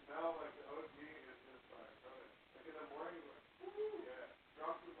 They smell like the OG is just like in the morning, like, woo! Yeah.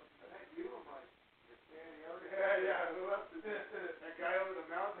 Drunk was like, is that you? I'm like, you're standing out here. Yeah. Who else is it? That guy over the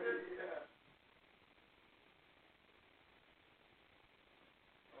mountain? Yeah.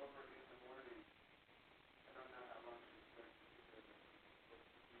 Over in the morning. I don't know how long it's going to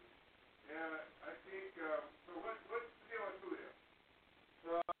be. Yeah, I think. So what's the deal with Julio?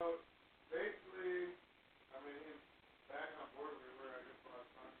 So basically, I mean, he's back on board where I just lost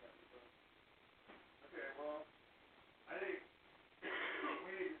contact with him. Okay, well, I think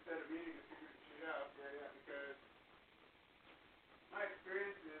we need to set a meeting to figure this shit out. Yeah. Because my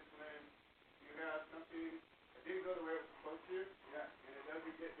experience is when you have something that didn't go the way it was supposed to, and it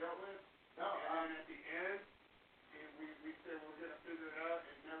doesn't get dealt with, and then at the end, we say we're going to figure it out,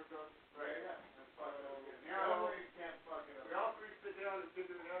 and it never goes right. Yeah. Now, we can't fuck it up. we all 3 sit down and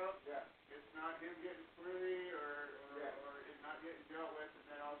figure it out. Yeah. It's not him getting squirrely or it not getting dealt with, and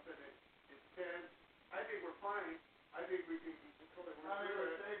then all of a sudden it's tense. I think we're fine. I think we can totally work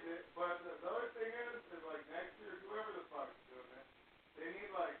through it. Saved it. But the other thing is like next year, whoever the fuck is doing it, they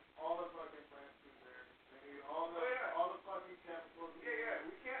need like all the fucking plants in there. They need all the fucking chemicals. Yeah.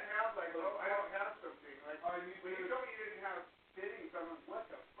 We can't have like, I don't have something. Like, when you told me you didn't have fittings, I'm like, what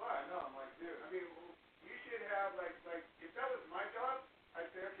the fuck? I know. I'm like, dude. I mean, you should have like if that was my job, I'd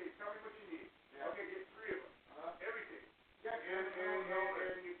say, okay, tell me what you need. Yeah. Okay, get 3 of them. Everything. Yeah.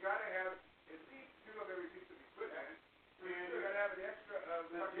 And you've got to have at least 2 of every piece of equipment. And you got to have an extra of.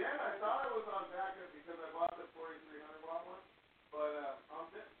 I thought I was on backup because I bought the 4300 watt one, but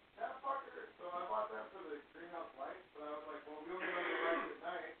that fucker. So I bought that for the greenhouse lights, but I was like, well, we only run the lights at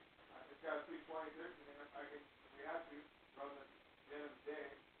night. It's got 220 13, and if we have to run the end of the day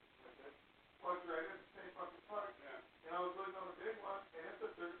with it. Plus, right, it's the same fucking plug. Yeah. And I was looking on the big one, and it's a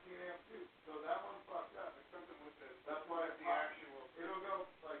 13 amp too. So that one fucked up. There's something with this. That's why the actual. It'll go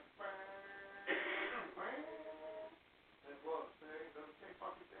like and blow. It's the same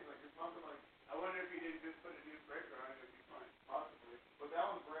fucking thing. Like you're pumping like. I wonder if you didn't just put a new breaker on it, it'd be fine. Possibly. But that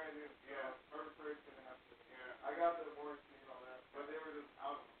one's brand new. Yeah. Perfect Freight's gonna have to. Yeah. I got the warranty and all that, but they were just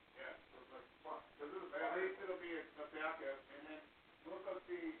out of them. Yeah. So it's like fuck. But at least it'll be a backup, and then we'll go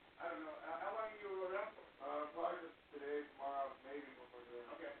see. I don't know. How long are you around for? Probably just today, tomorrow, maybe before today.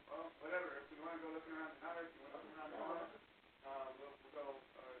 Okay. Well, whatever. If you want to go looking around the house, you want to look around the house. We'll go.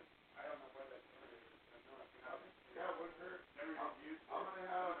 I don't know where that is. I know it's out. Yeah, it wouldn't hurt. Everything's used. I'm gonna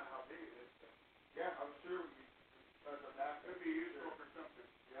have. I don't know how big it is. But yeah, I'm sure we. As a backup. Could be useful for something.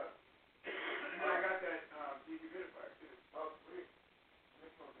 Yep. And I got that dehumidifier too. Oh, sweet.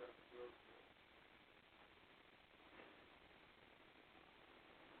 This one's got the good.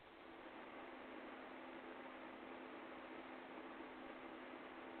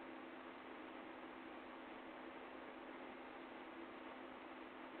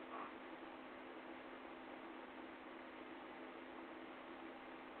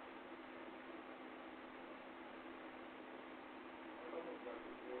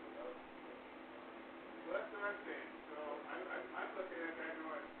 Well, that's what I'm saying. So I'm looking at that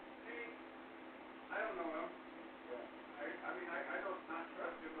going, see, I don't know him. Yeah. I mean, I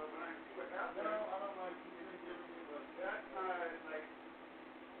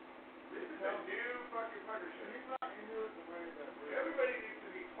new fucking partnership. He's not into it the way that we're. Everybody needs to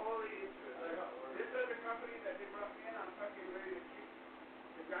be totally into it. Like, this other company that they brought me in, I'm fucking ready to kick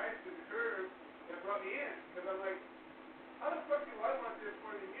the guys to the curb that brought me in. Because I'm like, how the fuck do I want this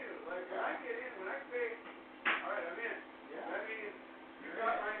more than you? Like, when I get in, when I say, all right, I'm in, that means you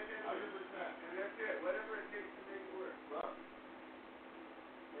got my attention. 100%. And that's it. Whatever it takes to make it work. Well,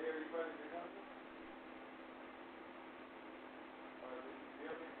 hey, are you ready to go? Do you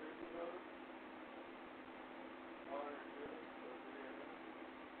have any pictures of it? One or two? Or three of them?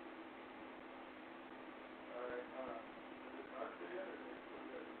 Alright, is it dark for yet, or is it still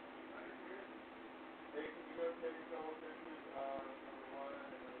good? Hey, can you go take a couple pictures of number one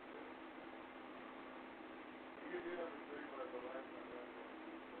and number two? You can do number three, but the light's not that good.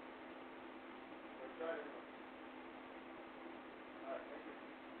 But try it out. Alright, thank you.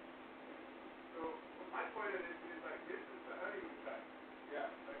 So, my point of this is like, this is the honeymoon time. Yeah.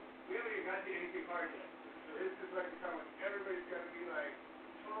 Like, we haven't even got to anything hard yet. Sure. This is like the time when everybody's got to be like,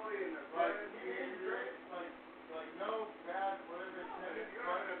 totally in the like, great, like no bad, whatever it is. You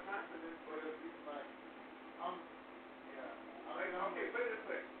don't have enough time for this, but it's like, okay, put it this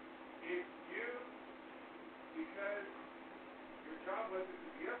way. If you, because your job wasn't to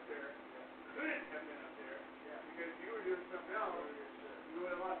be up there, couldn't have been up there, because you were doing something else, you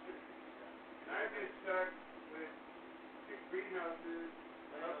would have lost it. And I've been stuck with 6 greenhouses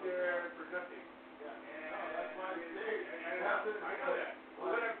up there for nothing. Yeah. And that's why I know that.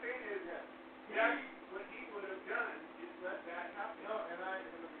 Well, what I'm saying is, that's what he would have done is let that happen. No, and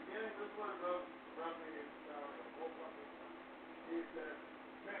in the beginning, this is what rubbed me down the whole fucking time. He said,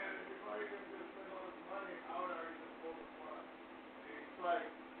 man, if you're probably going to spend all this money, I would already just pull the plug. And it's like,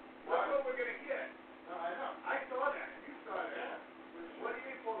 that's what we're going to get. No, I know. I saw that. You saw that. Yeah. What do you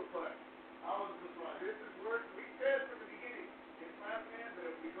mean pull the plug? I was just like, this is work. We said from the beginning, in last man, that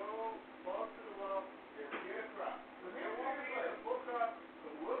if we go balls to the wall, we'll get a crop. There won't be a full crop,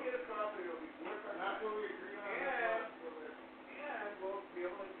 but we'll get a crop and it'll be worth our time. That's what we agreed on. And we'll be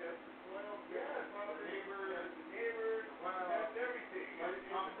able to test the soil, the neighbors, test everything.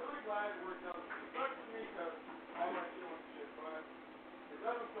 I'm really glad it worked out. It sucks for me because all my shit went to shit, but it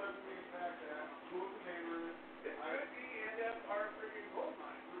doesn't suck for me the fact that I'm cool with the neighbors. It could be end up our freaking gold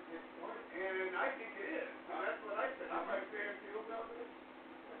mine. And I think it is. So that's what I said. I'm like saying fields out there.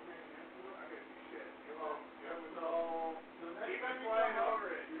 I got shit. It was all. Even flying over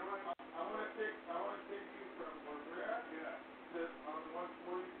it. You know what I want to take you from where we're at. Yeah. To on the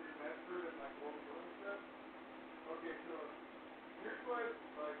 140 through Medford and like Golden Hill and stuff. Okay, so here's what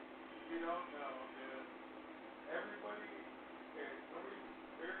like you don't know is everybody. Okay,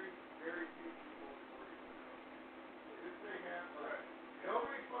 very very few people before you know. This thing has like.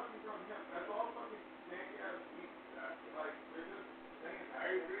 Nobody's fucking from him. That's all fucking naked out of heat. Like, they're just saying that.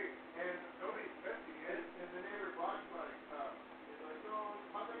 I agree. And nobody's testing it. And the neighbor Bob's like, he's like, oh,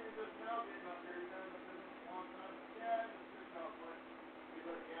 how come you're just now getting up here? You've been in the business a long time. Yeah, just California. He's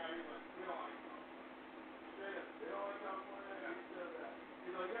like, yeah, we don't like California. Straight up, they don't like California. Yeah. He said that.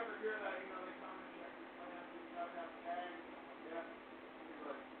 He's like, you ever hear that? You know, they come and check your plants. You gotta have tags. Yeah. He's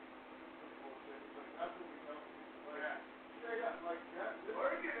like, that's bullshit. He's like, that's what we tell people. Like, yeah. Straight up, like that.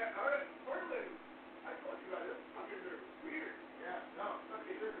 Portland, I told you about this. Fuckers are weird. Yeah, no,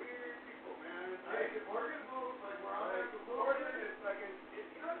 fucking they're weird people, man. Hey, Oregon's like where I'm at. Portland is like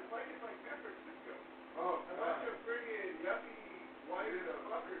it's like San Francisco. Oh, a bunch of friggin' yuppie white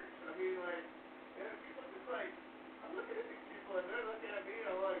fuckers. I mean, like, and people just like, I'm looking at these people and they're looking at me and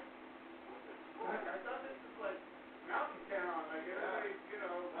I'm like, what the fuck? I thought this was like mountain town, like everybody's, you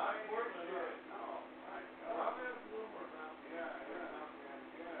know, not Portland. No, my God. Robin's a little more mountain. Yeah.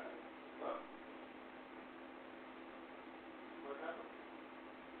 Look. What happened?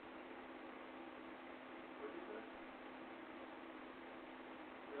 What did you say?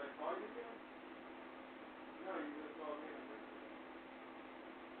 Did I call you again? No, you just called me.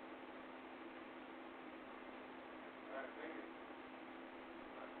 Alright, thank you.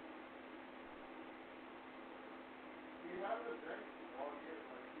 You have the drink all year,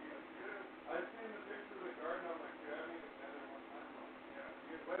 like I've seen the picture of the garden, I'm like, dude, I haven't even been there one time. Yeah.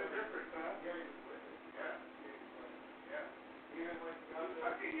 What a difference, huh? Yeah, he was with it. Yeah. Even when he got there.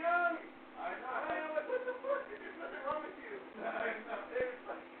 Fucking young! I know. I'm like, what the fuck? There's nothing wrong with you. I know. It's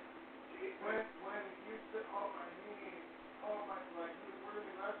like, geez. When you said, oh, my knee, like, he was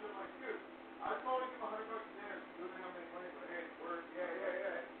working, I was like, dude, I told him $100 a day, doesn't have any money, but hey, work.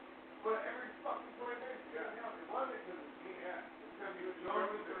 Yeah. But every fucking 20 minutes, it wasn't because of me. Yeah. It's because he was showing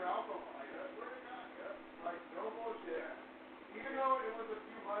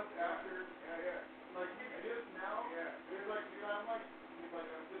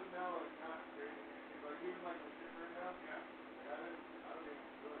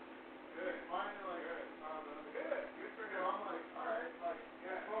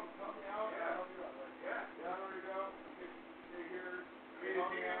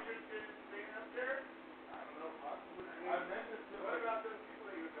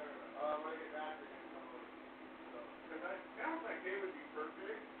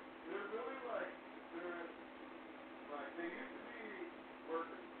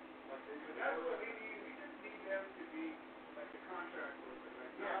contract with them,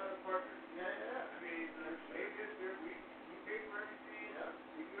 like Yeah. not a partner. Yeah, yeah. I mean, they just we pay for everything. Yeah.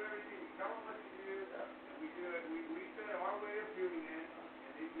 We do everything. We tell them what to do, Yeah. and we do it. We set our way of doing it,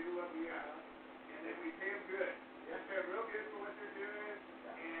 and they do what we ask, and then we pay them good. Yeah. We pay them real good for what they're doing,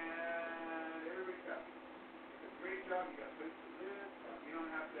 and everybody's happy. It's a great job. You got a place to live. You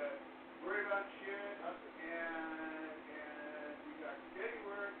don't have to worry about shit, and you got steady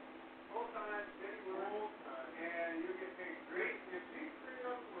work, full time, steady work, and you get paid great. If these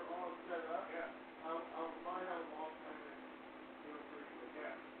freedoms were all set up, Yeah. I might have them all come in doing pretty good.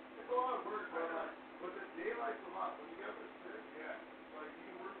 Yeah. It's a lot of work, but the daylight's a lot. When you get up at 6, Yeah. like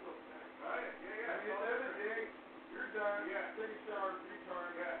you work till 10. Right. Yeah. At the end of the day, you're done. Yeah. Take a shower,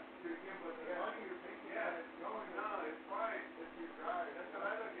 recharge. Yeah. Do it again, but the money you're making, it's going. No, it's fine. It's your drive. That's what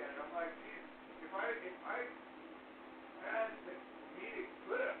I look at it. I'm like, geez, if I had the meeting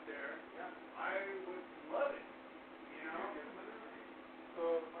put up there, I would love it. You know? You can literally.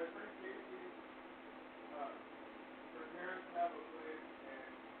 So my friend Casey, her parents have a place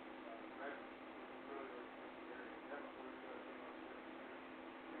in Redmond, which is really scary. They have a place that I think is scary.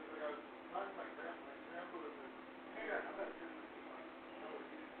 She was like, I was talking to my grandpa. My grandpa was like, hey, I'm not sure this is like, no,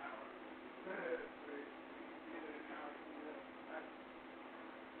 it's an hour. It's crazy. You get it an hour, you do that.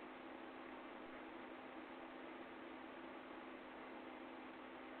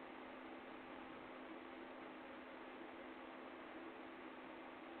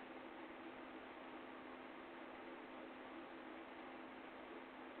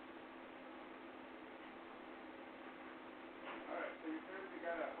 Alright, so your parents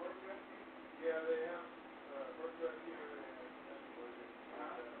got a horse rescue? Yeah, they have horse rescue and they have transported.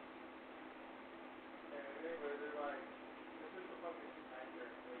 And anyway, they're like, it's just a fucking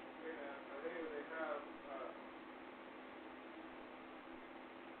nightmare. Like, hey man, but anyway, they have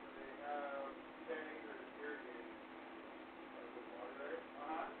 10 acres irrigated with water, right?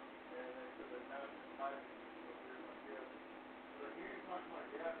 And they said that now it's just piping, so there's my dad. So like, you need to talk to my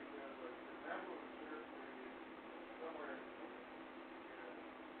dad because like, the example of the sheriff's irrigated somewhere in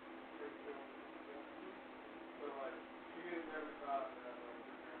so like she had never thought that like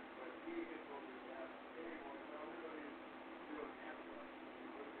her parents, but he had told her dad, hey, well, tell everybody doing cannabis. She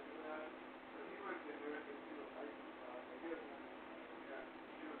looked into that, but he looked into it to see the license stuff, and he doesn't understand. Yeah.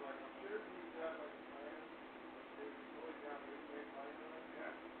 She was like, I'm sure if he's got like a plan, they would be totally down to make money on it. Yeah.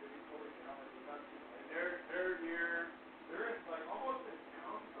 They'd be totally down, like without too much. They're near. They're in like almost in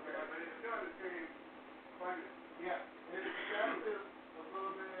town. Okay, but it's still the same climate. Yeah. It's just a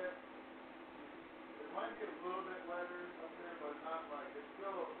little bit. It might get a little bit wetter up there, but not like, it's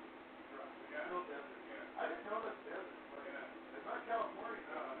still dry. It's still desert. Yeah. I didn't know that's desert. Like, it's not California.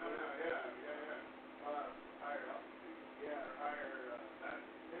 No, yeah. Higher altitude. Yeah. Or higher,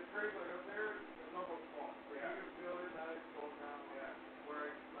 it's crazy. Like up there, it's almost fall. Like, you can feel it now, it's cold now. Yeah.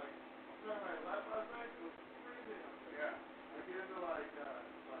 Where it's like, when I left last night, it was freezing up there. Yeah. I get into like,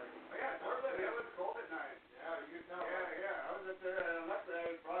 Oh yeah, Portland, it was cold at night. Yeah, you can tell. Yeah. I was up there and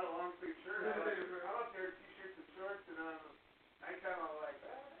I brought a long sleeve shirt. I'm up there in t-shirts and shorts and nighttime I was like,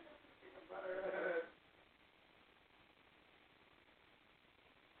 peanut butter.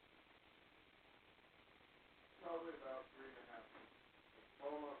 Probably about 3.5.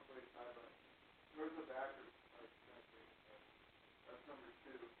 Almost like 5. Where's the backers? That's number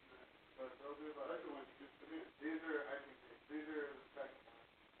 2. But those are the other ones you just put in. These are, I think, these are the second one.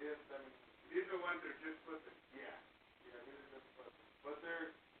 These are ones that are just flipping. Yeah. Yeah, these are just flipping. But they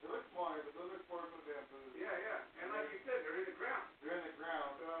look smaller, but those are 4-foot bamboos. Yeah. And like you said, they're in the ground. They're in the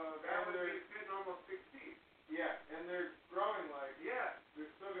ground. So that would be fitting almost 6 feet. Yeah, and they're growing like. Yeah. They're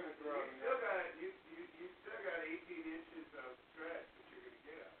still gonna grow. You still got 18 inches of stretch that you're gonna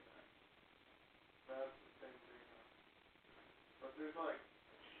get out of that. That's the same thing. But there's like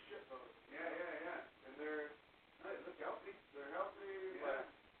a shitload. Yeah. And they look healthy. They're healthy. Yeah.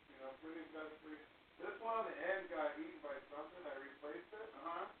 Like, pretty free. This one on the end got eaten by something. I replaced it.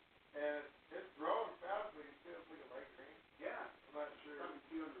 And it's growing fast, but you see it's like a light green. Yeah. I'm not sure. Something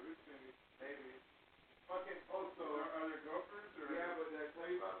see on the roots maybe. Fucking. Oh, so are there gophers or? Yeah, but did I tell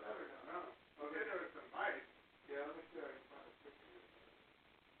you about that or no? No. Okay, there was some mice. Yeah, let me see if I can find a picture of this.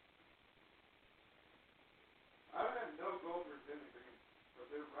 I haven't had no gophers in the green.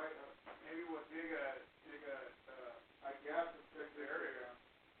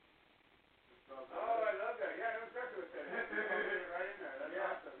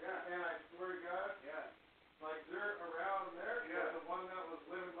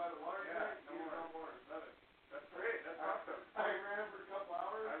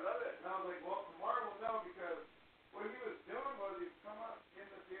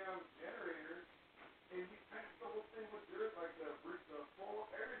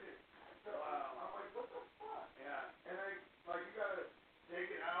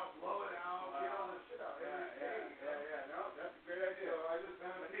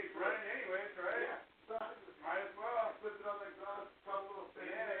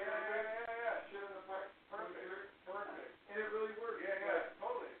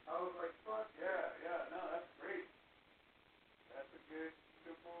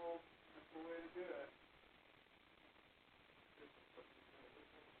 simple way to do it.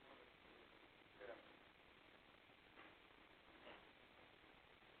 Yeah.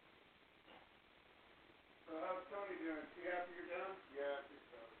 So how's Tony doing? Is he happy you're down? Yeah, I think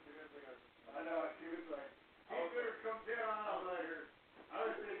so. She didn't think I know, she was like, he better come down. I'm like, I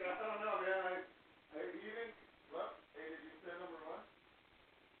was thinking, I don't know, man. I even, well, hey, did you say number one?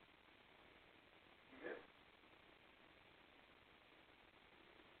 You did?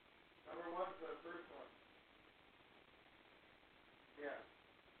 Number one's the first one. Yeah.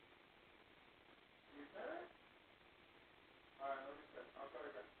 You said it? Alright, let me check. I'll call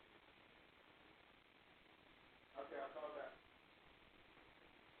you back. Okay, I'll call back.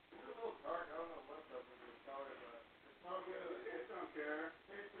 It's a little dark. I don't know what's up with this color, but it smells good. It don't care.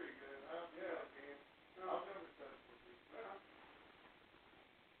 Tastes pretty good. I don't feel like being. I'll never said it for you.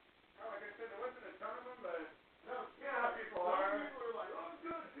 Well, like I said, there wasn't a ton of them, but no, yeah, how people are. Some people are like, oh, it's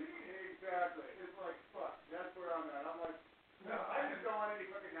good. Exactly. It's like, fuck. That's where I'm at. I'm like, no, I just don't want any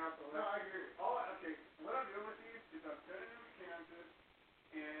fucking hassle. No, I agree. Okay, what I'm doing with these is I'm sending them to Kansas,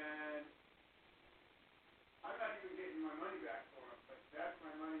 and I'm not even getting my money back for them, but that's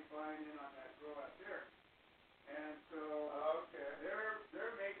my money buying in on that grow out there. And so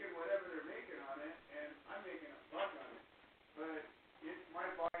they're making whatever they're making on it, and I'm making a buck on it. But it's my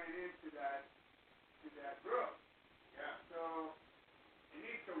buying into that grow. Yeah. So it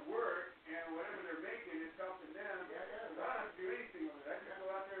needs to work, and whatever they're making is helping them. Yeah. I don't have to do anything with it. I just go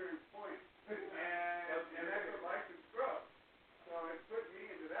out there and point. And that's a licensed grow. So it's put me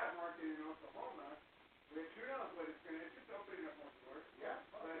into that market in Oklahoma. Which who knows what it's gonna? It's just opening up more doors. Yeah.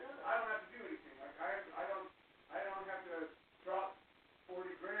 But I don't have to do anything. Like I don't have to drop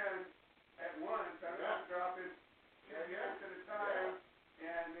 $40,000 at once. I'm just dropping $2 at a time,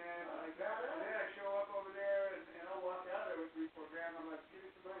 and then like that. And then I show up over there, and I'll walk out there with $3-4 grand. I'm like, give me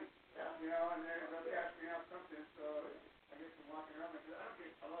some money. Yeah. You know, and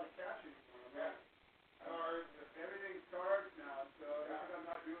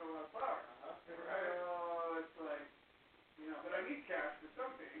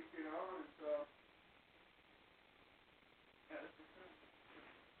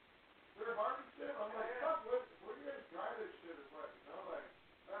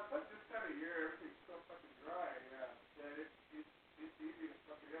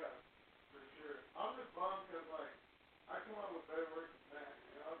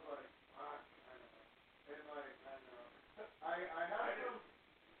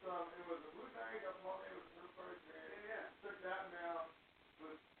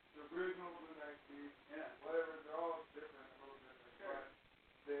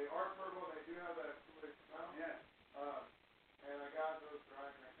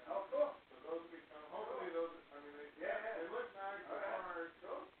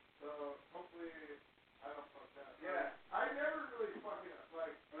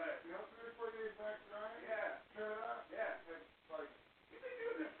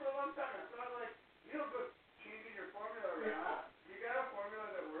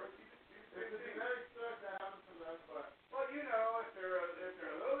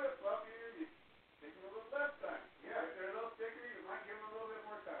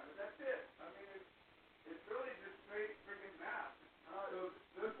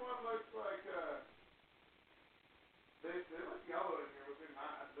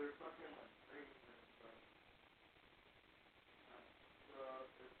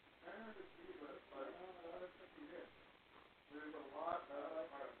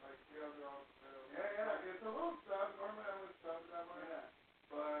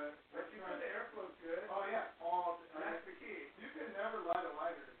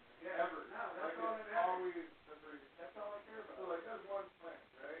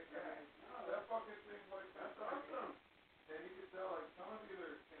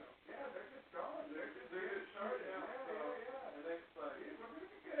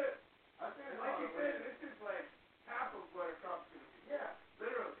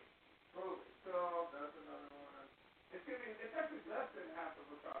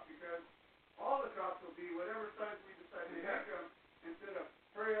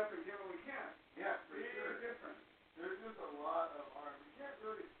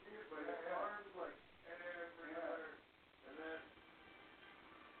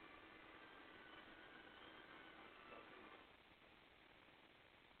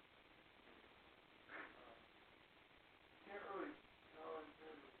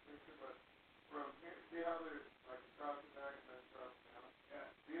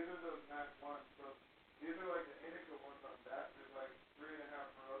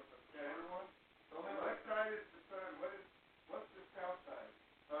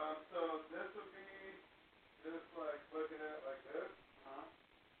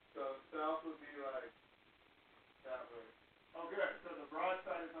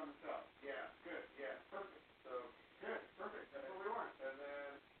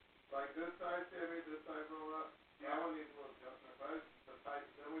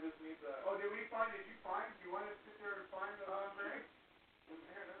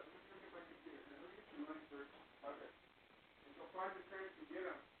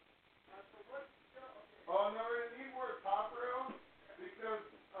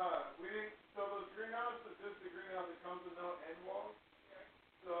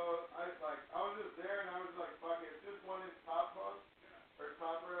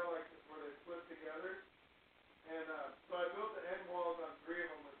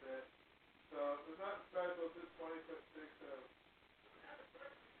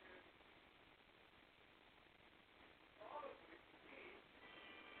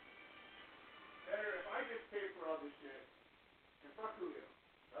this shit. And fuck Julio.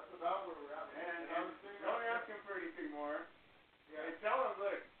 That's about where we're at. And don't ask him for anything more. Yeah. And tell him,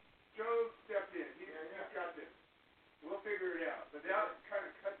 look, Joe stepped in. He's got this. We'll figure it out. But that kind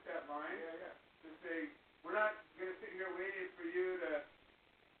of cuts that line to say, we're not going to sit here waiting for you to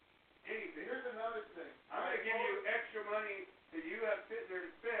anything. Here's another thing. I'm going to give you extra money that you have sitting there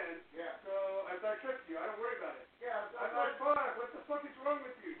to spend. Yeah. So as I trust you, I don't worry about it. Yeah. I'm like, fuck, what the fuck is wrong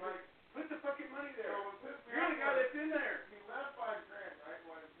with you? Like, put the fucking money there. You're the guy that's in there. He left $5,000, right?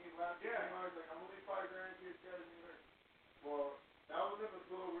 When he left, I was like, I'm gonna leave $5,000 to these guys in there. Well, that was in this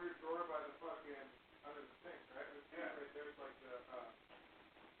little weird drawer by the fucking under the sink, right? Right there, it's like the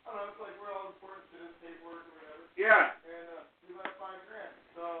I don't know, it's like where all the important shit is, paperwork or whatever. Yeah. And he left $5,000.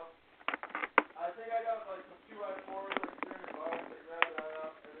 So I think I got like some 2x4s, like $300. I grabbed that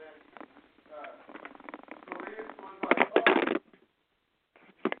up, and then Salinas was like,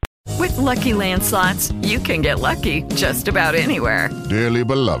 With Lucky Land Slots, you can get lucky just about anywhere. Dearly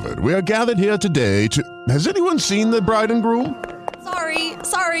beloved, we are gathered here today to... Has anyone seen the bride and groom?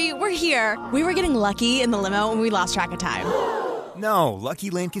 Sorry, we're here. We were getting lucky in the limo and we lost track of time. No,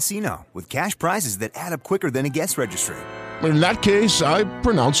 Lucky Land Casino, with cash prizes that add up quicker than a guest registry. In that case, I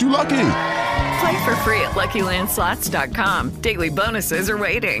pronounce you lucky. Play for free at LuckyLandSlots.com. Daily bonuses are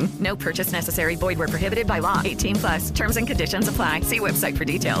waiting. No purchase necessary. Void where prohibited by law. 18+. Terms and conditions apply. See website for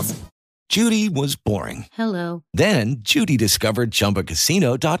details. Judy was boring. Hello. Then Judy discovered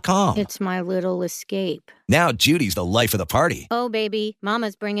ChumbaCasino.com. It's my little escape. Now Judy's the life of the party. Oh, baby,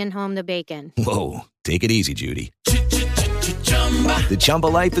 mama's bringing home the bacon. Whoa, take it easy, Judy. The Chumba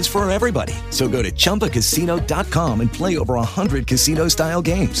life is for everybody. So go to ChumbaCasino.com and play over 100 casino-style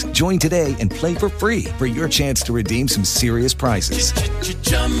games. Join today and play for free for your chance to redeem some serious prizes.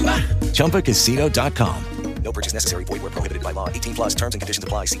 ChumbaCasino.com. No purchase necessary. Void where prohibited by law. 18+. Terms and conditions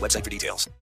apply. See website for details.